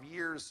 25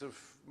 years of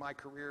my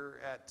career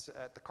at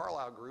the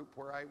Carlyle Group,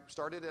 where I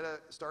started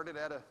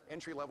at an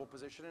entry-level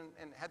position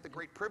and had the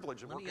great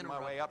privilege of working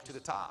my way up to the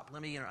top.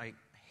 I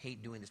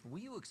hate doing this, but will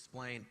you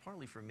explain,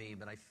 partly for me,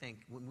 but I think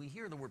when we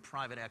hear the word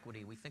private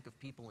equity, we think of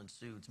people in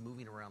suits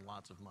moving around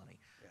lots of money.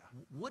 Yeah.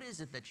 What is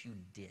it that you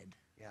did?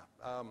 Yeah.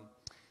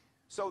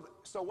 So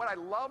what I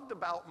loved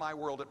about my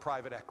world at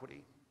private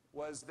equity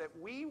was that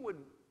we would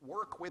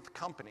work with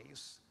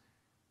companies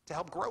to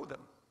help grow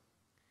them.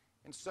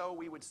 And so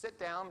we would sit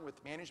down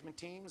with management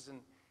teams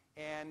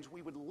and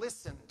we would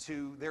listen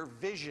to their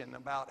vision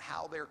about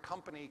how their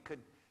company could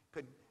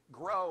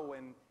grow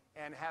and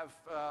have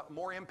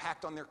more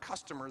impact on their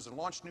customers and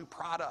launch new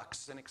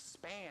products and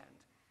expand.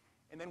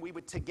 And then we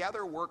would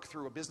together work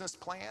through a business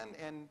plan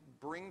and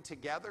bring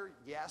together,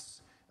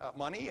 yes,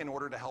 money in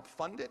order to help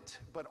fund it,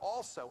 but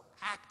also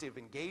active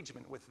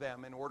engagement with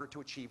them in order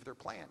to achieve their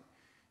plan.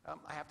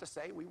 I have to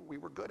say, we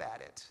were good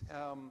at it.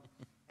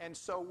 And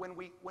so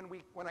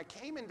when I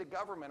came into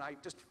government, I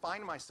just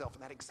find myself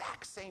in that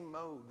exact same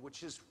mode,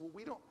 which is,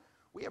 well,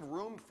 we have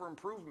room for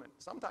improvement,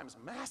 sometimes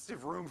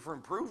massive room for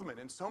improvement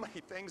in so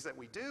many things that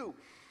we do.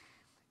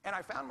 And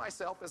I found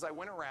myself as I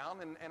went around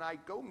and I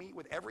go meet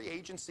with every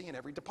agency and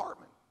every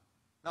department.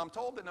 Now, I'm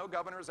told that no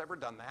governor has ever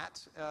done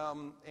that,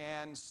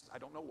 and I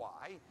don't know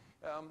why,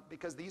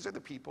 because these are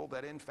the people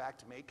that, in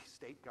fact, make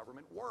state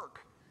government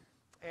work.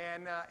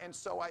 And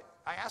so I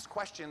ask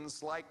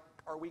questions like,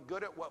 are we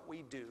good at what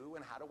we do,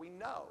 and how do we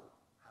know?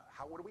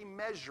 What are we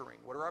measuring?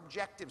 What are our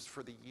objectives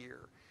for the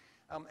year?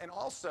 And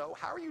also,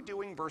 how are you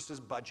doing versus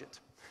budget?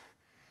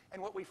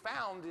 And what we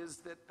found is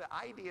that the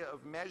idea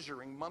of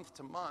measuring month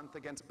to month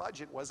against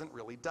budget wasn't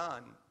really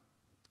done.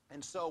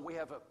 And so we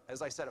have,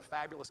 as I said, a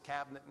fabulous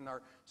cabinet, and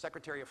our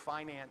Secretary of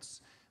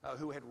Finance,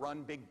 who had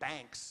run big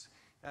banks,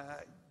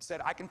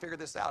 said, I can figure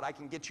this out. I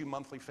can get you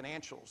monthly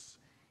financials.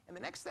 And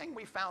the next thing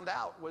we found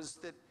out was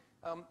that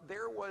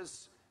there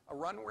was a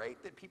run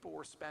rate that people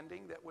were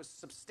spending that was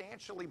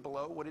substantially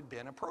below what had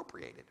been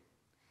appropriated.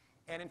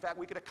 And in fact,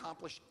 we could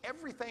accomplish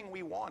everything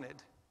we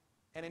wanted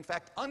and in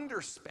fact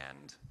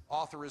underspend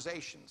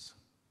authorizations.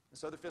 And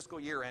so the fiscal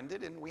year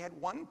ended and we had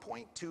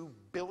 $1.2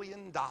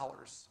 billion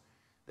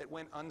that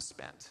went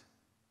unspent.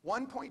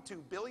 $1.2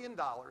 billion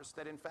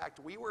that in fact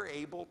we were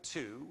able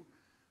to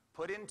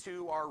put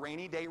into our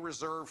rainy day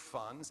reserve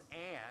funds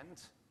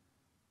and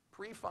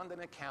pre-fund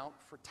an account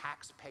for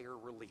taxpayer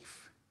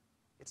relief.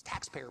 It's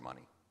taxpayer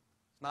money.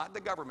 It's not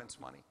the government's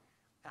money.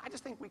 And I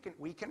just think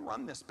we can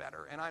run this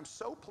better, and I'm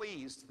so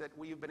pleased that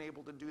we've been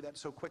able to do that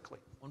so quickly.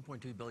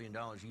 $1.2 billion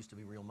used to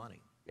be real money.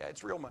 Yeah,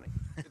 it's real money.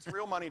 It's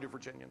real money to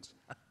Virginians.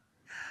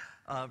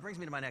 Brings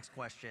me to my next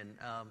question.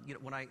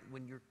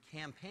 When your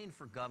campaign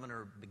for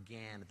governor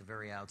began at the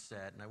very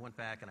outset, and I went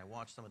back and I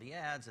watched some of the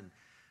ads, and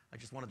I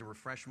just wanted to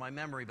refresh my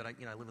memory, but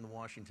I live in the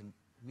Washington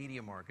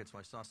media market, so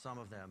I saw some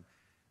of them.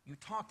 You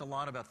talked a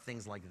lot about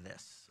things like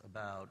this,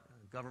 about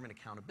government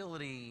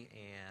accountability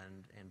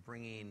and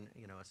bringing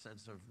a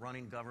sense of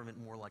running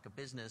government more like a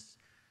business.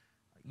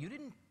 You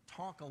didn't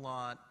talk a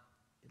lot,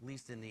 at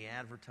least in the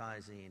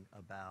advertising,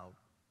 about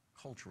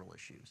cultural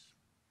issues.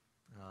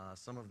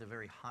 Some of the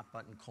very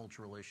hot-button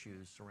cultural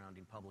issues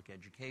surrounding public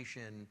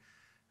education,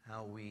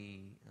 how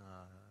we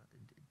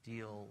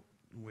deal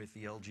with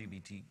the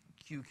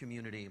LGBTQ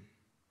community.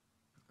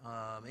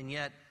 And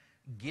yet,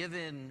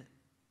 given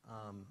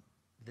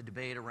the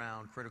debate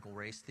around critical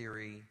race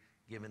theory,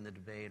 given the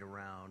debate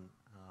around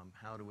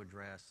how to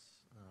address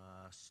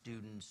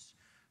students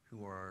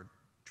who are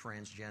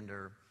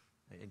transgender,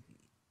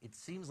 it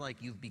seems like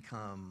you've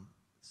become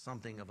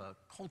something of a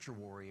culture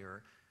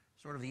warrior,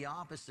 sort of the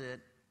opposite,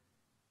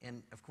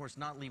 and of course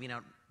not leaving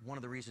out one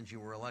of the reasons you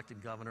were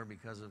elected governor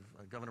because of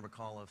Governor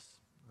McAuliffe's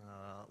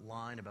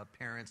line about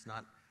parents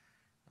not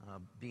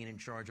being in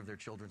charge of their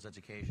children's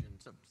education.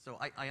 So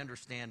I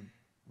understand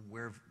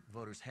where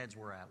voters' heads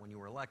were at when you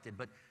were elected,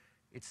 but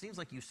it seems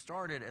like you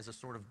started as a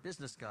sort of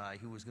business guy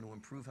who was going to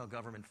improve how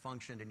government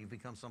functioned, and you've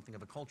become something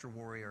of a culture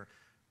warrior.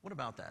 What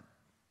about that?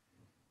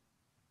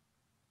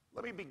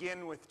 Let me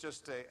begin with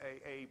just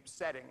a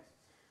setting.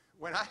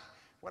 When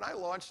I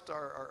launched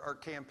our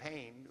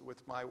campaign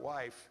with my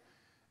wife,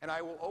 And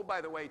I will, oh,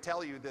 by the way,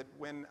 tell you that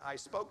when I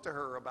spoke to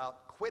her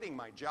about quitting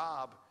my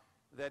job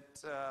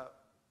that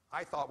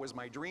I thought was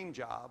my dream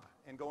job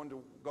and going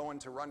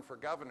to run for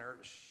governor,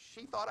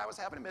 she thought I was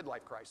having a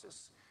midlife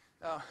crisis.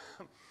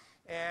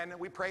 And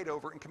we prayed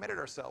over it and committed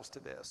ourselves to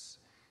this.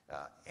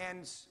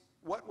 And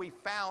what we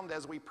found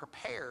as we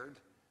prepared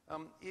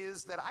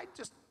is that I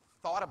just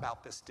thought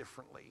about this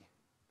differently.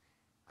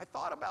 I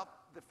thought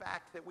about the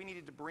fact that we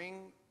needed to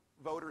bring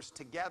voters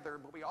together,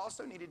 but we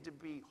also needed to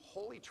be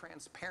wholly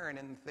transparent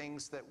in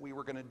things that we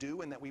were going to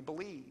do and that we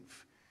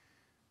believe.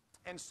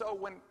 And so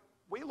when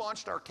we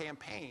launched our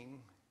campaign,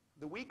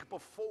 the week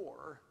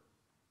before,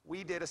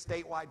 we did a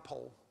statewide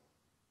poll.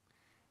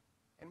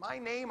 And my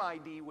name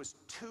ID was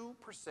 2%,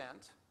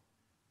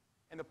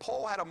 and the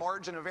poll had a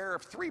margin of error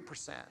of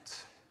 3%.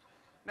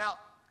 Now,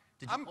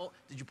 did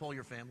you poll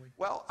your family?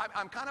 Well,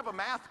 I'm kind of a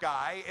math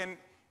guy,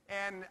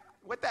 and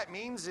what that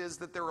means is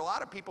that there were a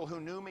lot of people who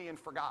knew me and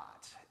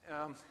forgot.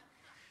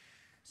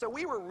 So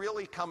we were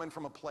really coming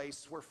from a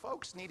place where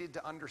folks needed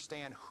to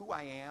understand who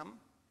I am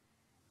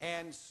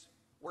and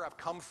where I've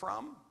come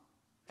from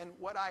and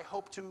what I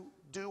hope to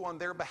do on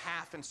their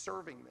behalf in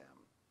serving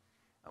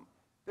them.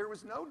 There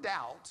was no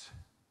doubt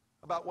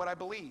about what I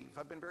believe.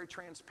 I've been very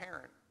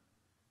transparent.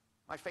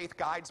 My faith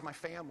guides my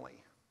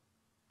family.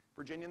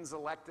 Virginians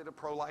elected a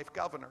pro-life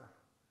governor.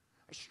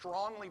 I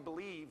strongly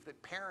believe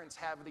that parents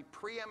have the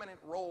preeminent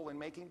role in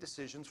making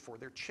decisions for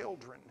their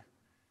children.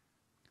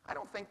 I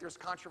don't think there's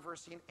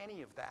controversy in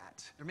any of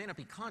that. There may not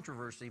be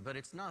controversy, but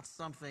it's not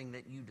something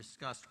that you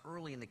discussed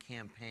early in the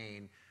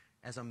campaign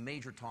as a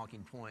major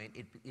talking point.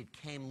 It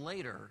came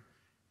later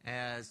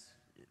as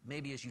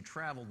maybe as you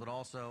traveled, but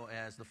also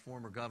as the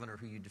former governor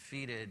who you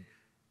defeated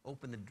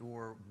opened the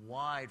door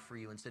wide for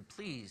you and said,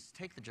 please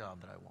take the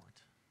job that I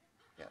want.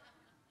 Yeah.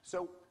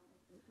 So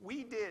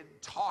we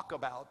did talk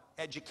about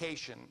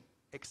education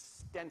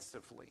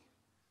extensively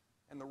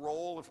and the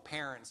role of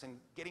parents and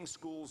getting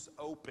schools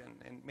open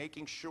and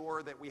making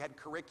sure that we had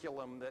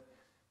curriculum that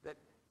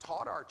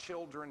taught our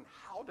children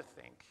how to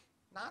think,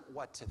 not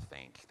what to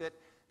think, that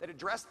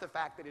addressed the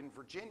fact that in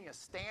Virginia,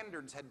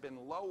 standards had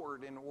been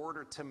lowered in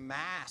order to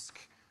mask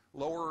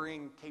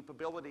lowering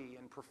capability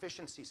and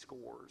proficiency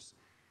scores.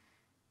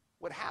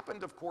 What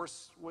happened, of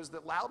course, was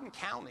that Loudoun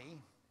County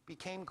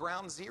became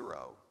ground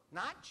zero,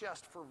 not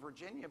just for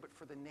Virginia, but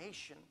for the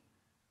nation,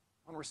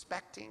 on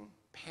respecting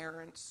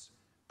parents'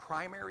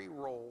 primary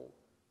role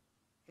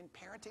in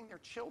parenting their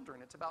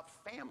children. It's about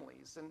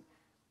families.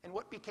 And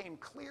what became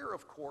clear,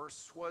 of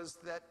course, was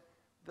that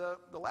the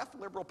left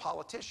liberal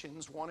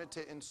politicians wanted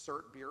to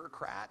insert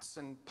bureaucrats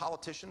and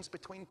politicians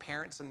between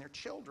parents and their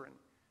children.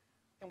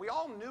 And we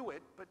all knew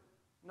it, but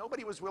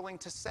nobody was willing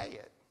to say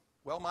it.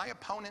 Well, my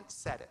opponent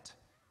said it.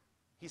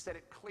 He said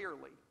it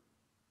clearly.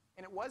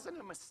 And it wasn't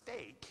a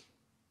mistake.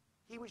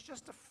 He was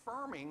just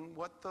affirming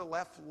what the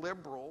left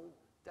liberal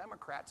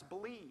Democrats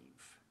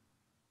believe,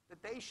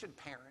 that they should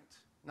parent,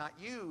 not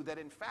you, that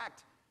in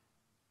fact,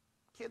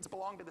 kids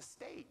belong to the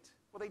state.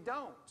 Well, they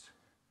don't.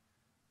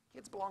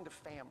 Kids belong to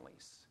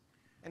families.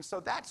 And so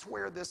that's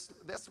where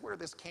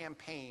this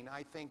campaign,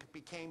 I think,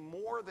 became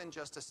more than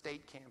just a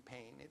state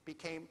campaign. It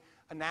became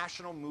a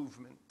national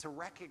movement to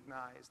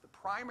recognize the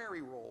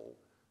primary role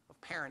of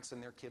parents in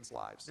their kids'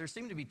 lives. There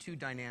seem to be two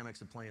dynamics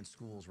at play in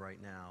schools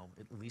right now,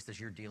 at least as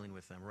you're dealing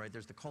with them, right?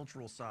 There's the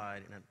cultural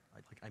side, and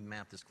I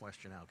mapped this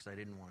question out because I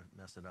didn't want to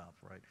mess it up,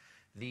 right?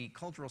 The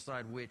cultural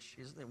side, which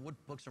is what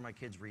books are my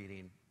kids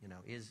reading? You know,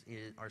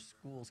 are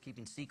schools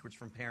keeping secrets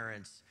from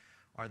parents?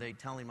 Are they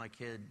telling my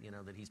kid, you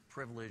know, that he's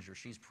privileged or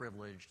she's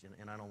privileged,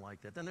 and I don't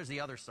like that? Then there's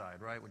the other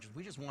side, right, which is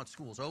we just want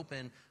schools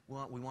open.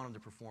 We want them to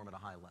perform at a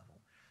high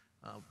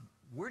level.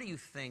 Where do you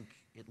think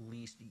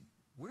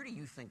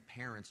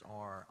parents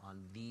are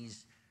on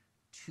these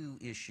two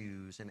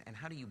issues, and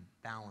how do you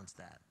balance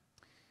that?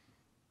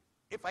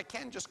 If I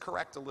can just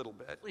correct a little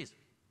bit. Please.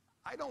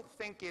 I don't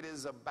think it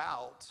is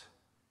about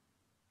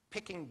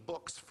picking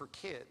books for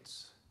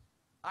kids.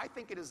 I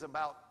think it is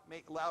about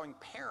allowing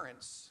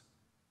parents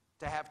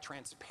to have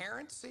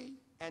transparency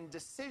and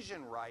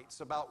decision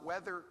rights about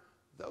whether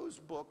those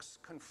books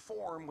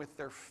conform with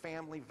their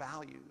family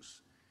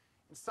values.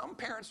 And some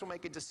parents will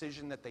make a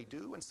decision that they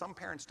do, and some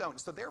parents don't.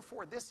 So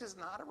therefore, this is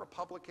not a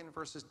Republican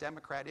versus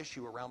Democrat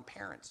issue around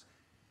parents.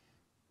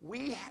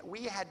 We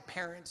had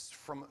parents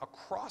from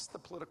across the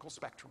political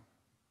spectrum,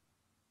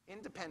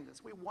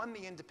 independents. We won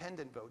the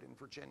independent vote in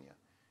Virginia.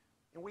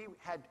 And we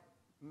had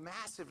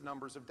massive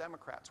numbers of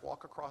Democrats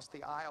walk across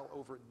the aisle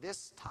over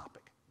this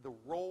topic, the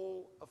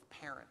role of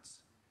parents.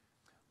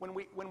 When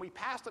we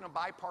passed on a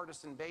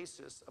bipartisan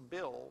basis a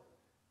bill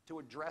to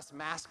address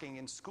masking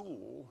in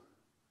school,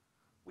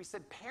 we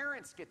said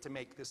parents get to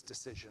make this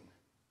decision,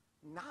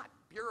 not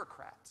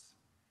bureaucrats.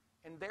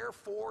 And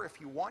therefore,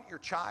 if you want your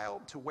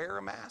child to wear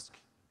a mask,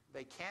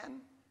 they can.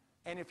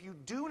 And if you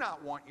do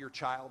not want your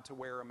child to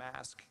wear a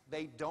mask,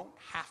 they don't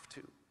have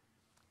to.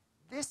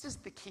 This is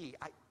the key.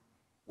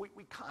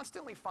 We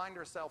constantly find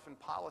ourselves in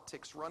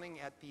politics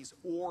running at these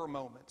or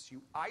moments.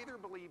 You either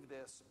believe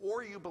this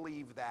or you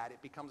believe that.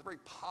 It becomes very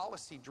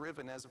policy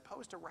driven as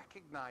opposed to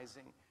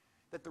recognizing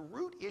that the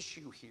root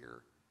issue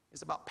here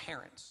is about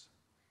parents.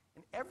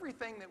 And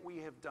everything that we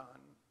have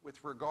done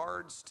with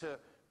regards to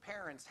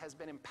parents has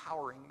been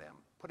empowering them,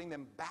 putting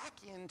them back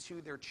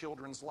into their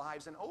children's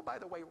lives. And oh, by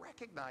the way,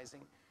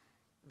 recognizing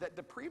that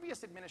the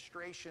previous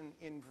administration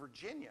in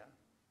Virginia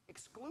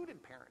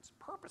excluded parents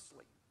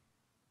purposely.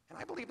 And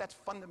I believe that's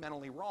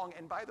fundamentally wrong.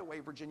 And by the way,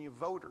 Virginia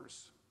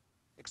voters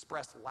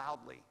expressed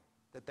loudly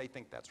that they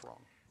think that's wrong.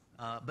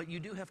 But you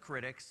do have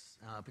critics,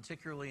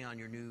 particularly on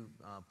your new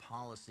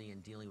policy in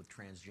dealing with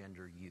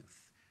transgender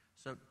youth.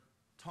 So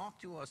talk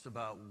to us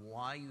about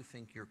why you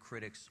think your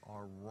critics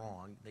are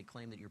wrong. They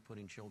claim that you're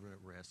putting children at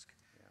risk.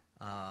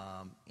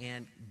 Yeah.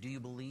 And do you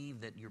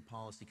believe that your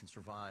policy can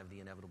survive the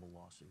inevitable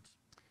lawsuits?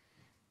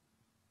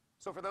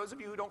 So for those of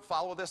you who don't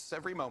follow this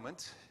every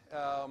moment,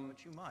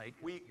 but you might,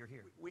 you're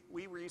here.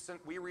 We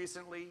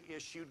recently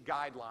issued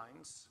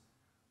guidelines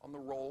on the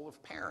role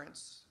of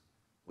parents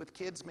with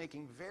kids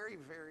making very,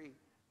 very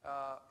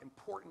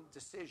important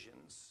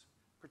decisions,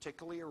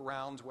 particularly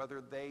around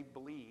whether they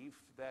believe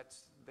that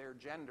their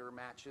gender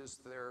matches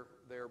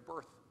their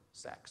birth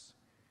sex.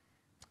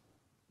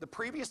 The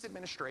previous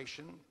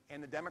administration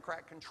and the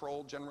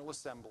Democrat-controlled General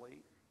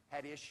Assembly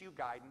had issued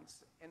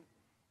guidance,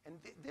 and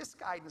this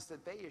guidance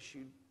that they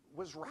issued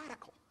was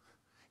radical.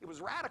 It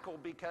was radical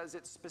because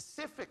it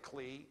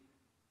specifically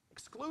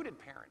excluded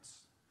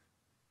parents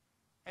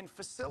and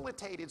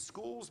facilitated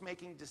schools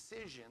making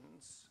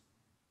decisions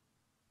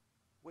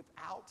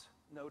without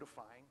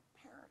notifying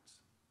parents.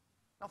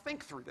 Now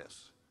think through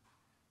this.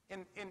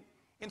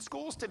 In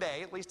schools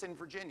today, at least in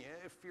Virginia,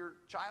 if your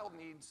child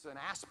needs an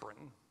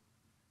aspirin,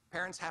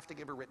 parents have to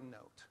give a written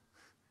note.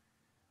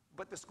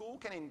 But the school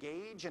can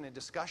engage in a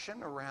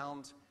discussion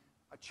around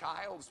a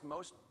child's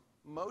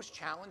most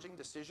challenging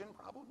decision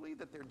probably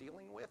that they're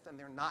dealing with, and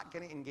they're not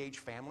going to engage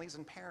families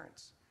and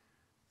parents.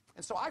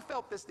 And so I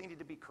felt this needed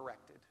to be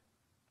corrected.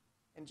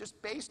 And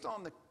just based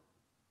on the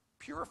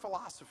pure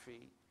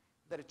philosophy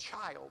that a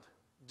child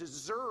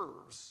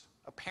deserves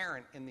a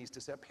parent in these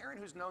decisions, a parent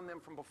who's known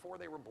them from before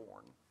they were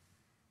born,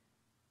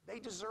 they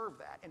deserve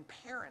that. And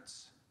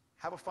parents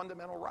have a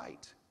fundamental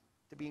right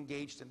to be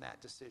engaged in that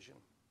decision.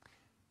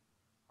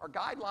 Our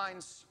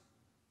guidelines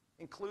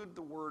include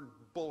the word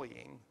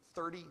bullying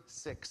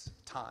 36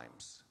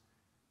 times.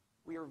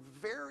 We are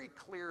very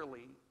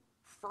clearly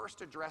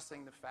first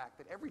addressing the fact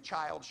that every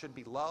child should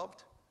be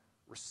loved,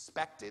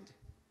 respected,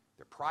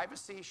 their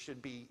privacy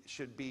should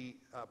be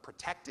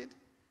protected,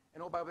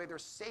 and oh, by the way, their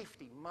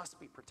safety must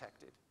be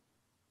protected.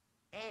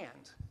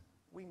 And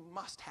we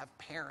must have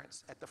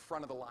parents at the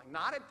front of the line,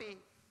 not at the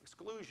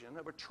exclusion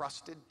of a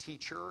trusted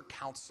teacher or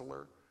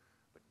counselor,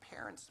 but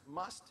parents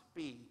must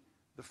be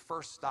the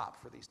first stop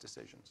for these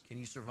decisions. Can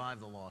you survive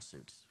the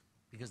lawsuits?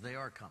 Because they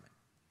are coming.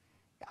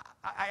 Yeah,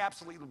 I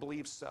absolutely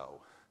believe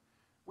so.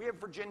 We have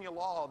Virginia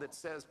law that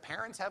says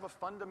parents have a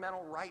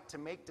fundamental right to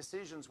make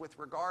decisions with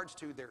regards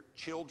to their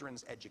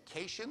children's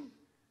education,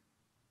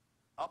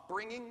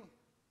 upbringing,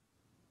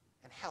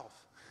 and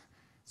health.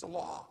 It's a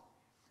law.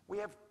 We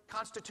have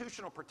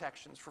constitutional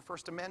protections for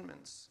First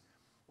Amendments.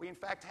 We, in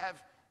fact,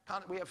 have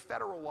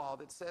federal law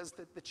that says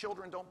that the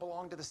children don't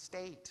belong to the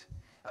state.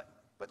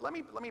 But let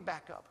me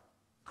back up.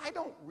 I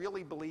don't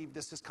really believe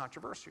this is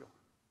controversial.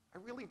 I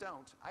really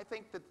don't. I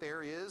think that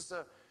there is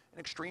an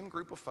extreme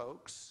group of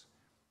folks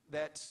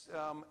that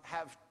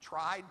have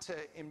tried to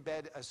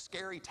embed a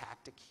scary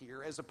tactic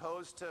here as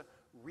opposed to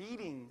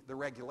reading the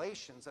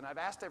regulations. And I've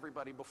asked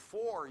everybody,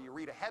 before you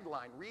read a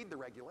headline, read the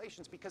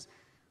regulations, because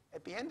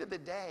at the end of the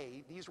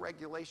day, these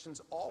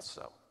regulations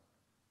also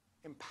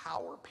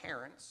empower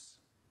parents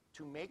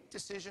to make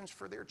decisions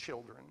for their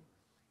children.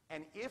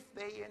 And if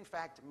they, in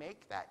fact,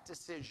 make that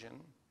decision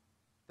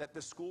that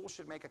the school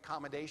should make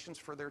accommodations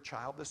for their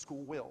child, the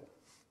school will.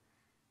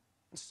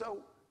 And so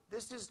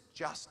this is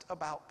just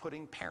about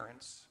putting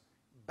parents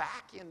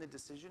back in the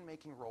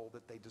decision-making role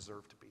that they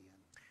deserve to be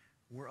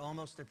in. We're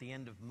almost at the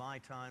end of my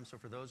time, so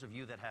for those of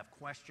you that have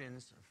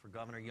questions for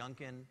Governor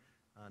Youngkin,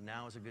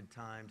 now is a good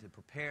time to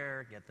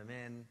prepare, get them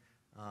in,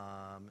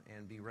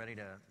 and be ready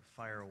to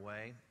fire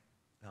away.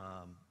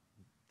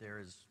 There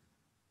is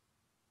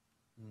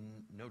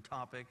no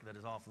topic that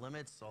is off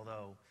limits,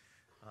 although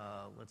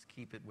let's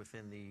keep it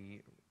within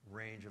the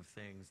range of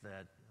things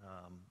that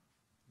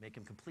make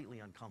him completely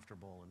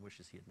uncomfortable and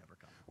wishes he had never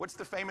come. What's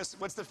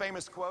the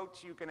famous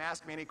quote? You can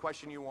ask me any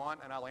question you want,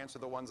 and I'll answer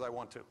the ones I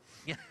want to.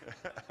 Yeah.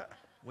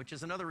 Which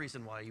is another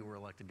reason why you were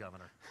elected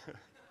governor.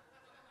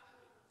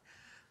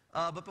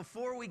 But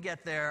before we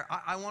get there,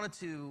 I wanted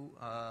to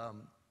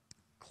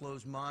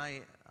close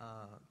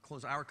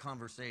our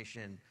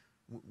conversation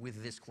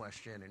with this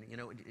question. And you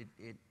know,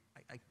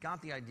 I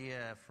got the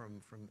idea from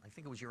I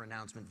think it was your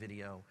announcement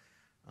video,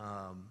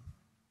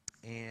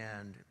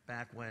 and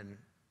back when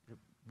it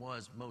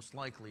was most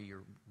likely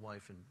your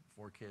wife and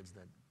 4 kids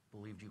that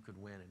believed you could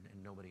win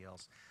and nobody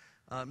else.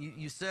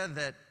 You said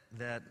that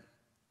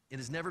it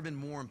has never been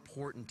more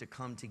important to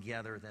come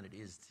together than it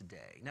is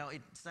today. Now,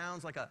 it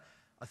sounds like a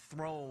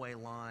throwaway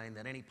line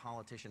that any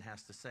politician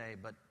has to say,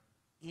 but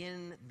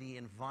in the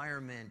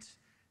environment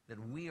that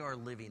we are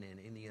living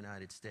in the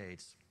United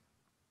States,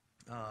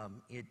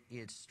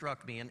 it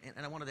struck me, and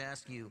I wanted to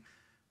ask you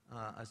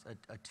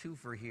a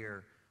twofer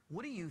here.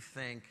 What do you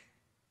think,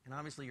 and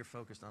obviously you're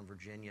focused on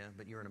Virginia,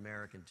 but you're an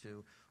American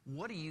too,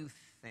 what do you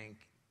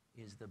think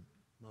is the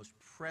most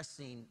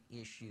pressing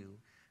issue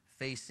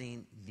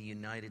facing the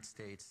United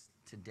States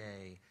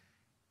today,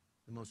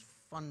 the most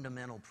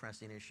fundamental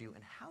pressing issue,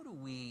 and how do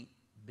we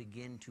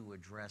begin to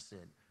address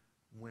it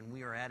when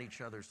we are at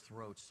each other's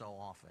throats so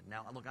often?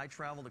 Now, look, I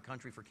travel the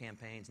country for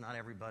campaigns. Not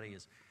everybody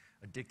is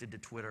addicted to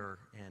Twitter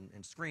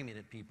and screaming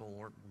at people,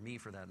 or me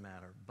for that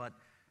matter. But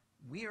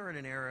we are in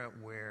an era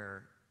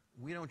where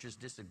we don't just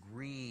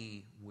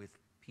disagree with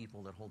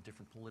people that hold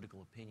different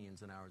political opinions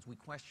than ours. We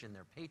question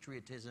their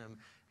patriotism,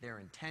 their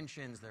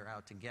intentions, they're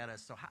out to get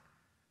us. So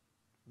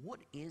what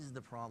is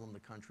the problem the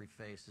country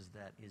faces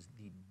that is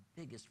the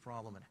biggest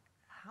problem, and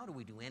how do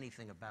we do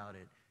anything about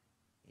it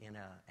in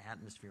an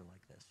atmosphere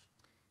like this?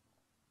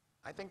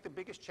 I think the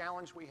biggest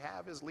challenge we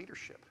have is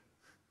leadership.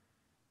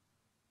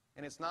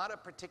 And it's not a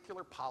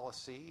particular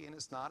policy, and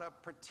it's not a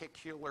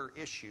particular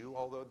issue,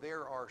 although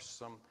there are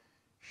some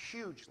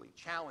hugely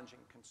challenging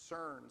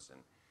concerns.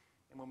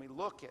 And when we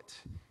look at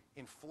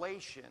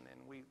inflation, and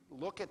we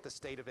look at the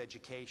state of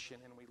education,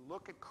 and we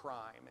look at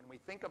crime, and we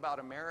think about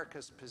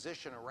America's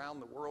position around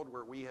the world,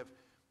 where we have,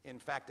 in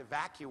fact,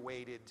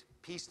 evacuated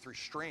peace through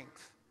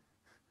strength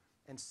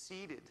and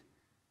ceded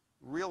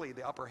really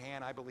the upper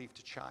hand, I believe,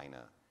 to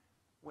China.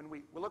 When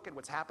we look at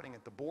what's happening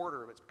at the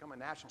border, it's become a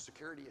national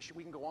security issue.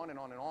 We can go on and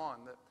on and on.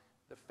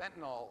 The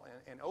fentanyl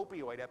and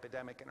opioid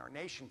epidemic in our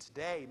nation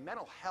today,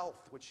 mental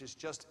health, which is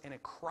just in a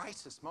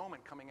crisis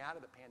moment coming out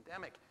of the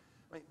pandemic.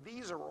 I mean,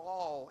 these are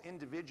all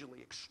individually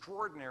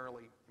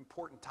extraordinarily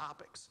important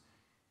topics.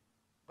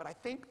 But I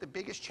think the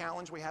biggest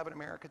challenge we have in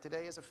America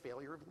today is a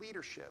failure of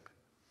leadership.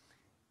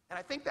 And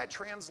I think that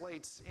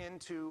translates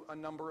into a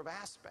number of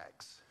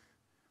aspects.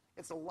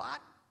 It's a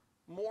lot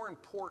more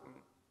important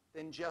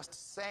than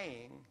just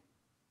saying,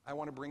 I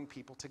want to bring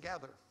people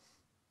together.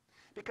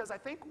 Because I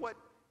think what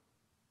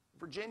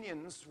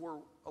Virginians were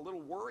a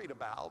little worried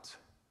about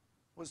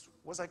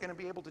was I going to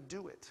be able to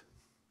do it?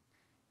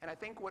 And I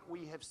think what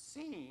we have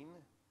seen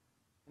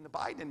in the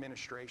Biden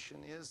administration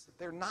is that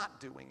they're not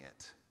doing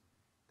it.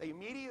 They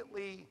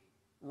immediately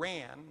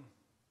ran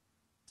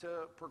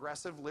to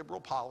progressive liberal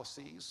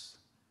policies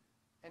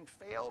and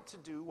failed to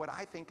do what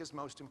I think is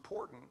most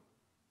important,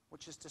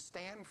 which is to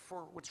stand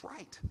for what's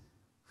right.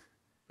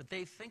 But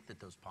they think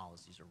that those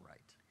policies are right.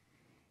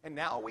 And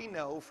now we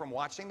know from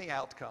watching the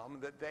outcome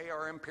that they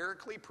are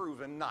empirically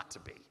proven not to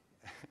be.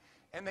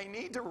 And they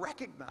need to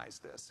recognize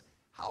this.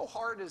 How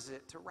hard is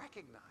it to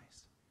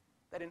recognize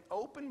that an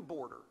open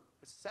border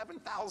with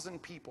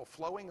 7,000 people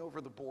flowing over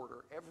the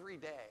border every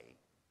day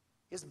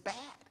is bad?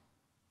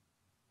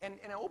 And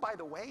oh, by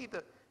the way,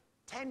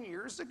 10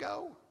 years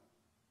ago,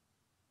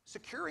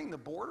 securing the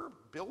border,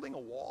 building a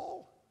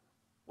wall,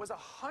 was a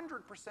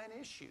 100%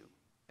 issue.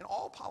 And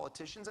all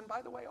politicians, and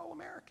by the way, all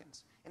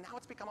Americans. And now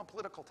it's become a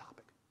political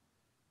topic.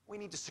 We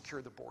need to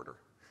secure the border.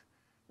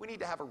 We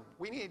need to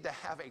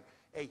have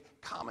a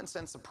common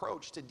sense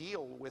approach to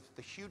deal with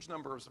the huge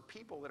numbers of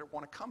people that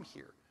want to come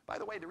here. By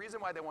the way, the reason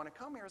why they want to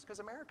come here is because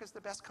America is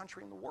the best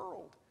country in the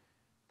world.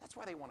 That's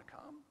why they want to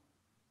come.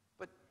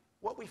 But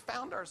what we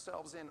found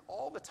ourselves in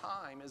all the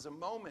time is a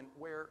moment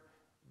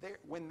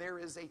when there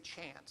is a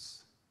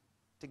chance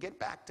to get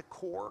back to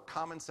core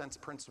common sense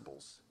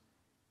principles.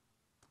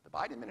 The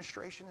Biden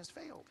administration has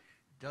failed.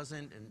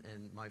 Doesn't,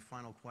 and my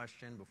final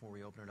question before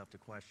we open it up to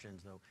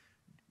questions, though,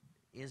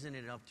 isn't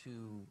it up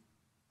to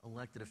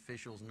elected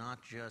officials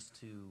not just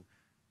to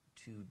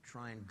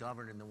try and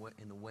govern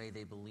in the way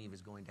they believe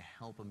is going to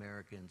help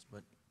Americans,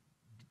 but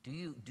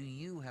do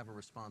you have a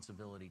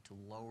responsibility to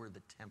lower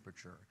the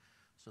temperature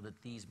so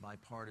that these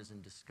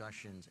bipartisan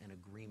discussions and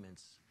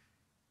agreements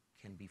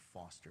can be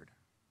fostered?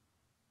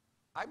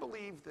 I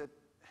believe that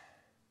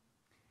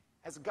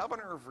as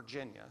governor of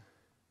Virginia,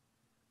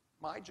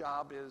 my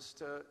job is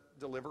to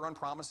deliver on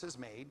promises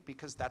made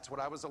because that's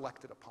what I was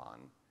elected upon.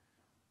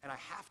 And I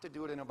have to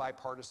do it in a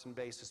bipartisan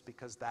basis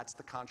because that's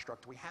the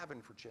construct we have in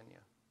Virginia.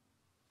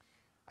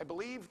 I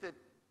believe that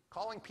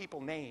calling people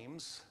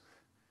names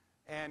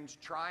and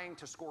trying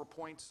to score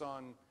points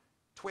on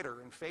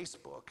Twitter and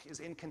Facebook is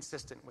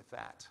inconsistent with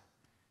that.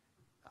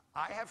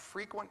 I have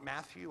frequent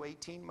Matthew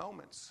 18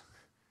 moments,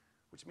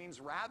 which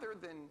means rather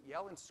than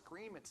yell and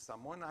scream at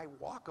someone, I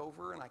walk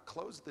over and I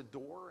close the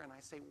door and I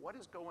say, what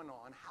is going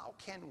on? How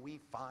can we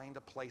find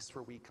a place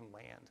where we can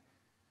land?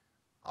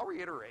 I'll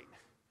reiterate,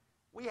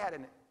 we had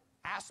an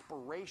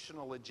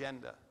aspirational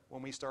agenda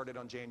when we started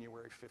on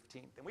January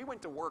 15th. And we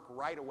went to work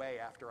right away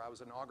after I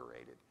was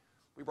inaugurated.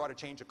 We brought a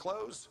change of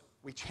clothes,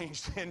 we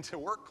changed into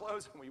work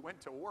clothes, and we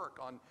went to work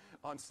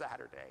on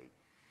Saturday.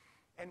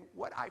 And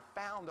what I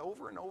found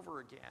over and over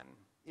again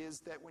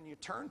is that when you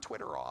turn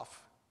Twitter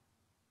off,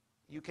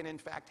 you can, in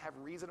fact, have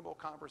reasonable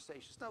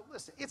conversations. Now,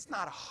 listen, it's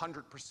not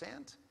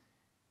 100%,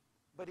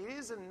 but it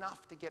is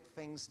enough to get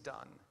things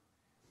done.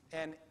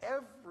 And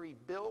every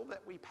bill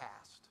that we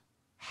passed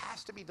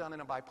has to be done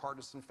in a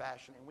bipartisan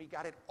fashion, and we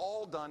got it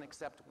all done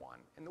except one.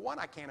 And the one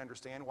I can't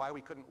understand, why we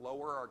couldn't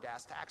lower our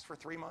gas tax for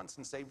 3 months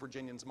and save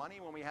Virginians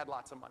money when we had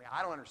lots of money.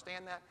 I don't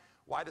understand that.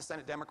 Why the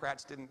Senate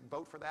Democrats didn't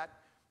vote for that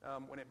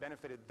when it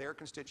benefited their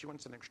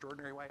constituents in an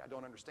extraordinary way, I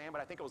don't understand,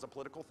 but I think it was a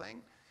political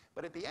thing.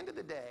 But at the end of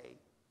the day,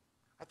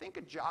 I think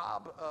a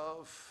job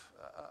of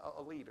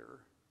a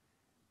leader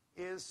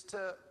is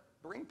to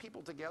bring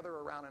people together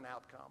around an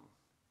outcome.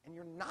 And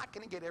you're not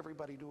going to get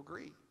everybody to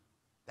agree.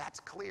 That's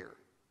clear.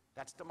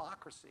 That's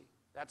democracy.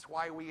 That's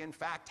why we, in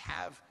fact,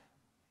 have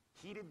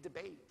heated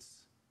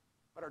debates.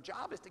 But our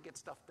job is to get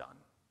stuff done.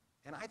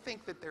 And I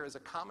think that there is a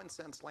common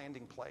sense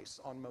landing place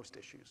on most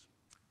issues.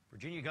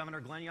 Virginia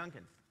Governor Glenn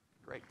Youngkin.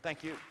 Great.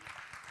 Thank you.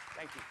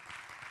 Thank you.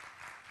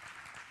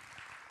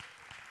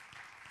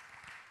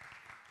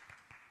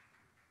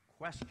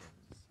 Questions?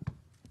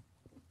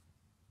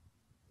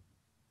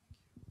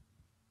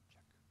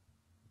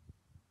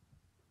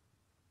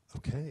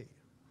 Okay.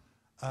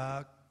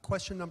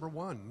 Question number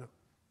one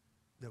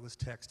that was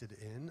texted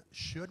in,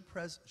 should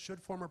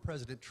former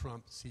President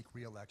Trump seek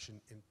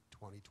re-election in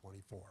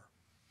 2024?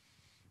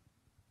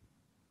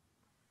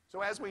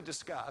 So as we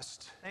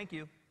discussed... Thank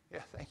you.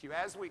 Yeah, thank you.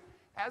 As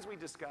we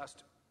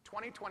discussed,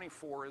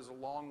 2024 is a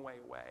long way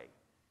away.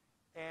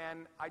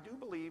 And I do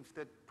believe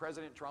that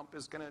President Trump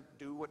is going to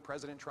do what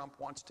President Trump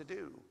wants to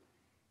do.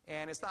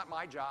 And it's not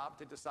my job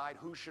to decide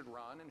who should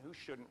run and who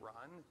shouldn't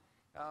run.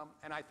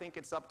 And I think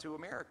it's up to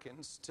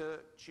Americans to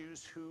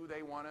choose who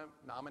they want to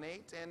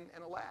nominate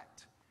and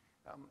elect.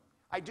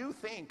 I do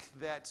think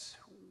that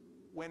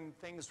when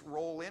things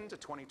roll into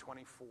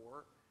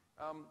 2024,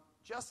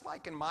 just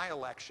like in my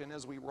election,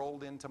 as we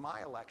rolled into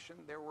my election,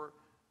 there were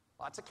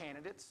lots of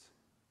candidates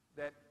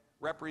that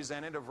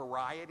represented a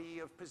variety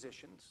of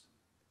positions,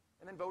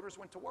 and then voters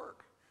went to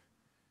work.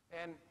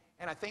 And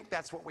I think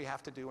that's what we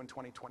have to do in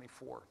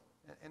 2024.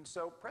 And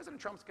so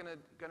President Trump's going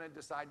to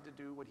decide to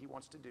do what he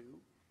wants to do.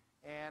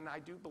 And I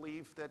do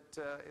believe that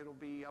it'll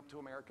be up to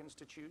Americans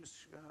to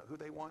choose who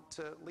they want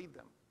to lead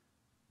them.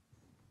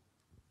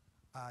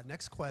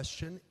 Next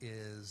question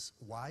is,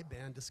 why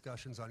ban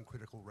discussions on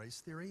critical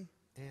race theory?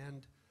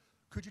 And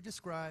could you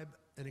describe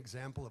an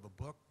example of a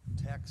book,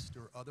 text,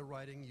 or other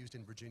writing used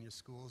in Virginia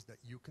schools that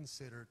you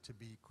consider to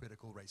be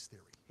critical race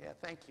theory? Yeah,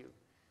 thank you.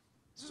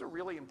 This is a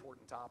really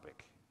important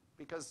topic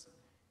because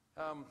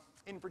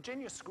in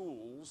Virginia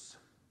schools,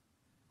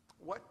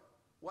 what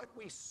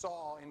we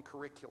saw in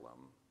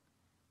curriculum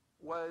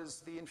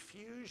was the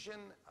infusion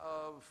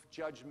of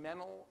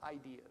judgmental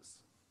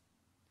ideas.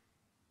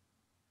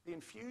 The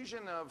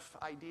infusion of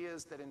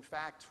ideas that, in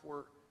fact,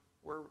 were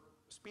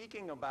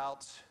speaking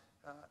about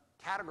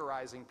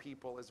categorizing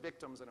people as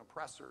victims and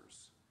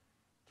oppressors,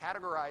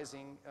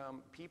 categorizing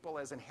people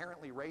as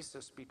inherently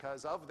racist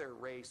because of their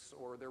race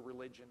or their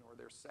religion or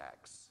their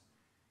sex.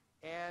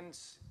 And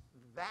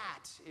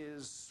that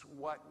is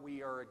what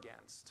we are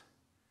against.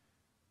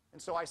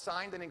 And so I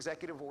signed an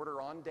executive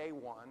order on day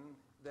one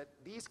that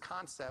these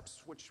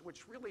concepts, which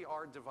really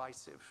are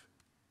divisive,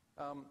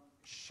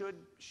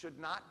 should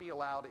not be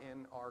allowed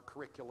in our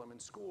curriculum in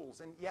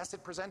schools. And yes,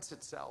 it presents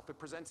itself. It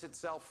presents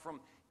itself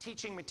from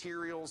teaching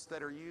materials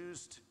that are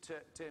used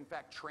to in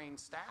fact, train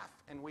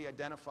staff, and we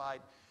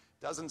identified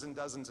dozens and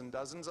dozens and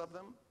dozens of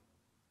them,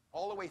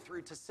 all the way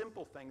through to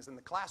simple things in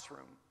the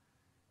classroom,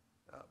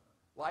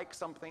 like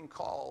something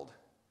called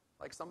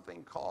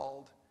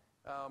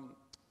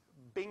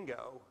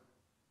bingo,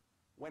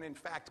 when in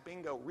fact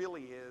bingo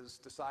really is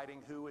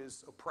deciding who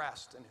is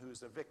oppressed and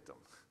who's a victim.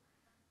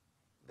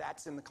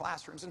 That's in the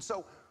classrooms. And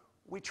so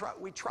we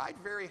tried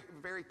very,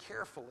 very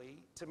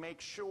carefully to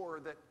make sure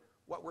that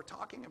what we're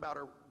talking about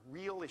are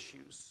real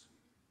issues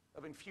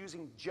of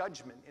infusing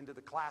judgment into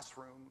the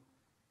classroom,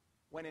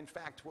 when in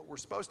fact what we're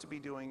supposed to be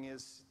doing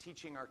is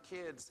teaching our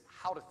kids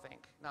how to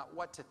think, not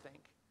what to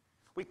think.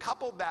 We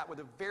coupled that with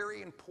a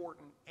very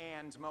important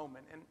and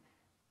moment. And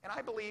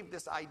I believe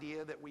this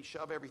idea that we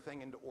shove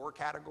everything into or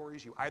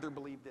categories, you either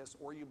believe this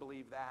or you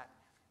believe that,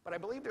 but I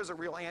believe there's a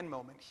real and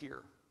moment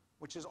here,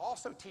 which is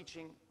also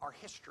teaching our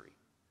history.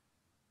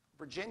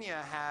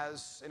 Virginia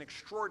has an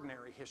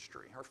extraordinary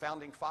history. Our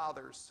founding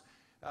fathers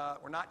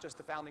were not just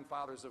the founding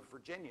fathers of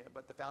Virginia,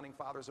 but the founding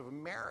fathers of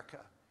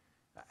America.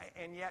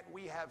 And yet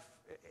we have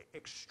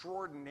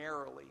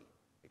extraordinarily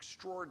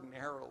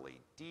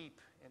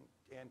deep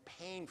and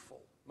painful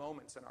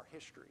moments in our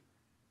history.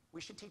 We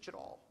should teach it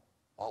all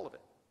of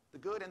it, the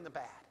good and the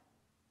bad.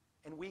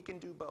 And we can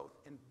do both.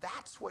 And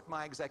that's what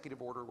my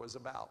executive order was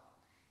about.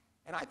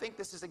 And I think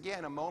this is,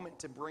 again, a moment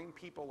to bring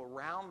people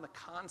around the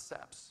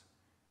concepts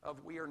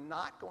of we are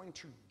not going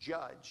to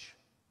judge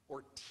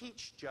or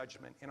teach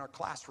judgment in our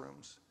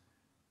classrooms.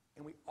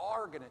 And we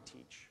are going to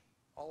teach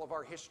all of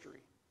our history.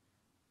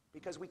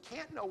 Because we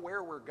can't know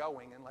where we're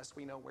going unless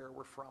we know where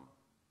we're from.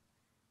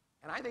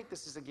 And I think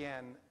this is,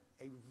 again,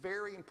 a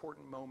very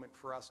important moment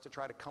for us to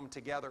try to come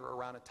together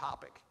around a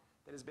topic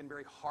that has been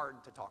very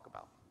hard to talk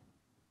about.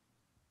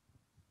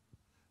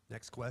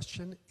 Next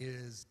question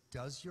is,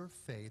 does your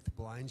faith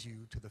blind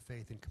you to the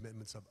faith and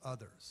commitments of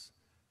others?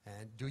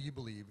 And do you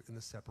believe in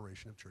the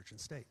separation of church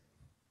and state?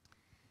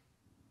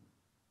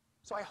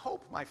 So I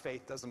hope my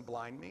faith doesn't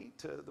blind me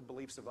to the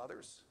beliefs of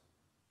others.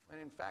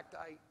 And in fact,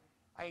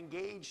 I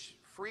engage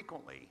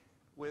frequently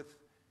with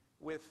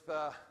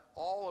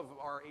all of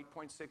our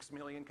 8.6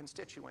 million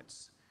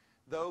constituents,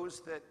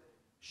 those that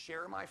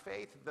share my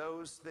faith,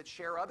 those that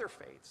share other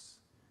faiths,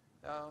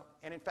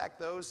 and in fact,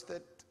 those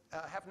that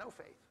have no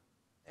faith.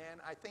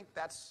 And I think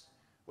that's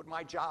what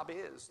my job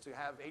is, to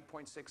have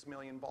 8.6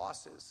 million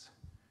bosses.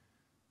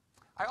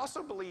 I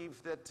also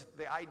believe that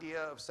the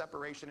idea of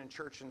separation in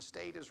church and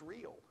state is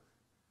real.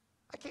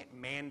 I can't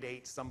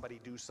mandate somebody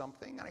do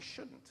something, and I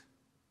shouldn't.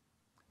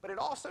 But it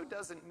also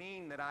doesn't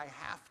mean that I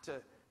have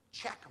to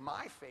check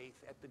my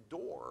faith at the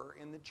door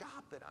in the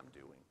job that I'm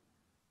doing.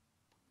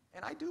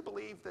 And I do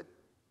believe that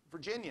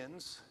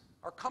Virginians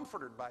are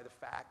comforted by the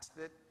fact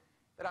that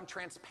I'm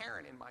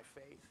transparent in my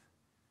faith,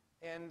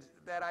 and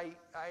that I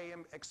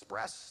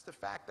express the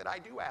fact that I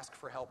do ask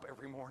for help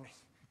every morning.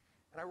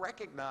 And I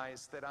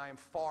recognize that I am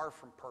far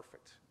from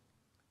perfect.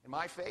 In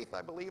my faith,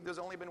 I believe there's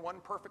only been one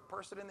perfect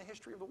person in the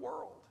history of the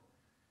world.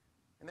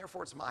 And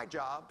therefore, it's my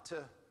job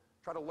to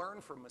try to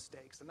learn from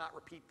mistakes and not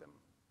repeat them,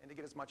 and to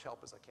get as much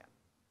help as I can.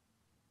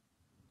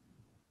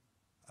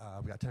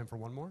 We got time for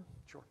one more?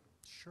 Sure.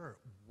 Sure.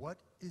 What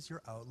is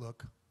your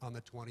outlook on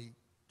the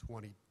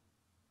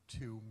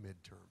 2022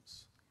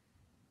 midterms?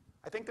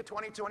 I think the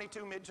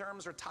 2022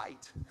 midterms are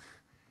tight.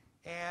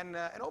 And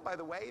oh, by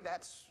the way,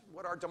 that's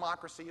what our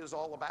democracy is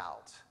all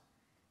about.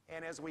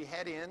 And as we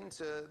head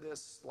into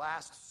this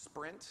last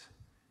sprint,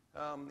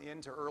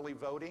 into early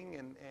voting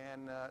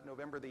and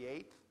November the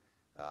 8th,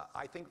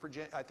 I think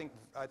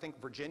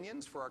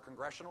Virginians for our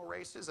congressional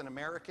races, and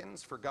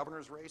Americans for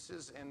governor's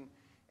races,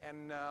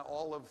 and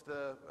all of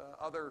the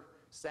other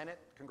Senate,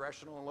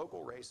 congressional, and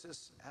local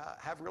races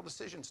have real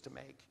decisions to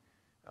make.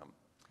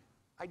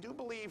 I do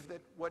believe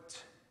that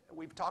what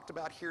we've talked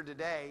about here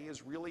today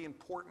is really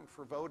important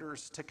for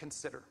voters to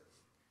consider.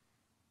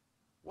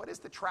 What is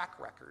the track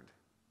record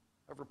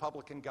of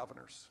Republican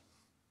governors?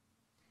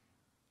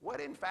 What,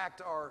 in fact,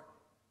 are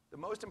the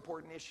most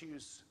important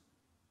issues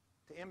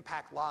to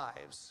impact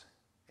lives,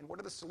 and what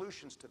are the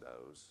solutions to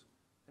those,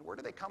 and where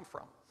do they come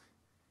from?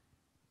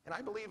 And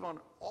I believe on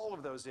all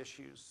of those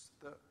issues,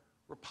 the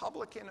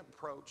Republican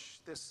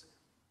approach, this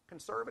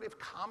conservative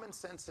common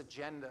sense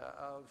agenda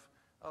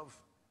of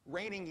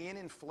reining in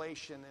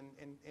inflation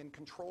and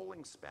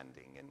controlling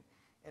spending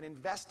and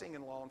investing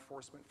in law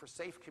enforcement for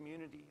safe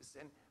communities,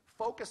 and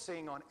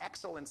focusing on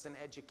excellence in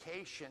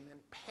education and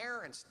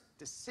parents'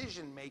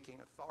 decision-making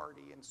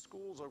authority in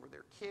schools over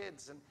their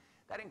kids. And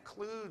that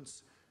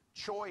includes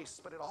choice,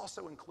 but it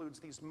also includes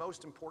these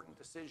most important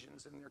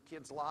decisions in their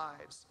kids'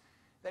 lives.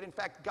 That in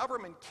fact,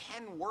 government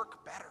can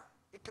work better.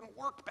 It can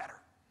work better.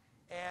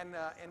 And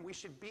we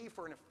should be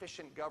for an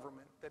efficient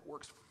government that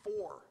works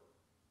for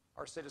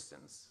our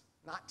citizens,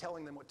 not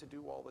telling them what to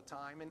do all the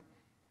time. And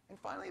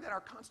finally, that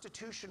our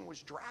Constitution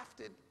was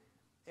drafted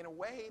in a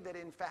way that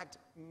in fact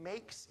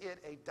makes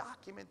it a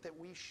document that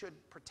we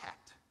should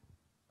protect,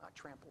 not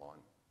trample on.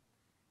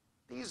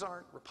 These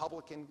aren't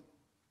Republican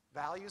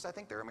values. I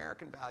think they're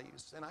American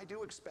values. And I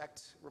do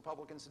expect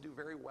Republicans to do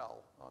very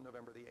well on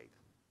November the 8th.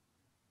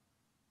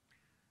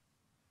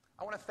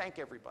 I want to thank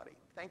everybody.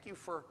 Thank you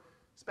for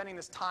spending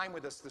this time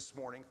with us this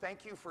morning.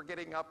 Thank you for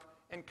getting up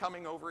and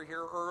coming over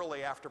here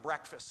early after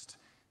breakfast.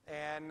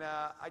 And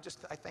I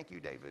thank you,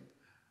 David.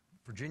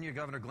 Virginia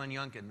Governor Glenn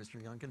Youngkin.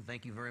 Mr. Youngkin,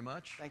 thank you very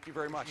much. Thank you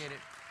very much. Appreciate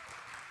it.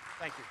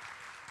 Thank you.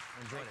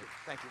 I enjoyed it.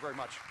 Thank you very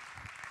much.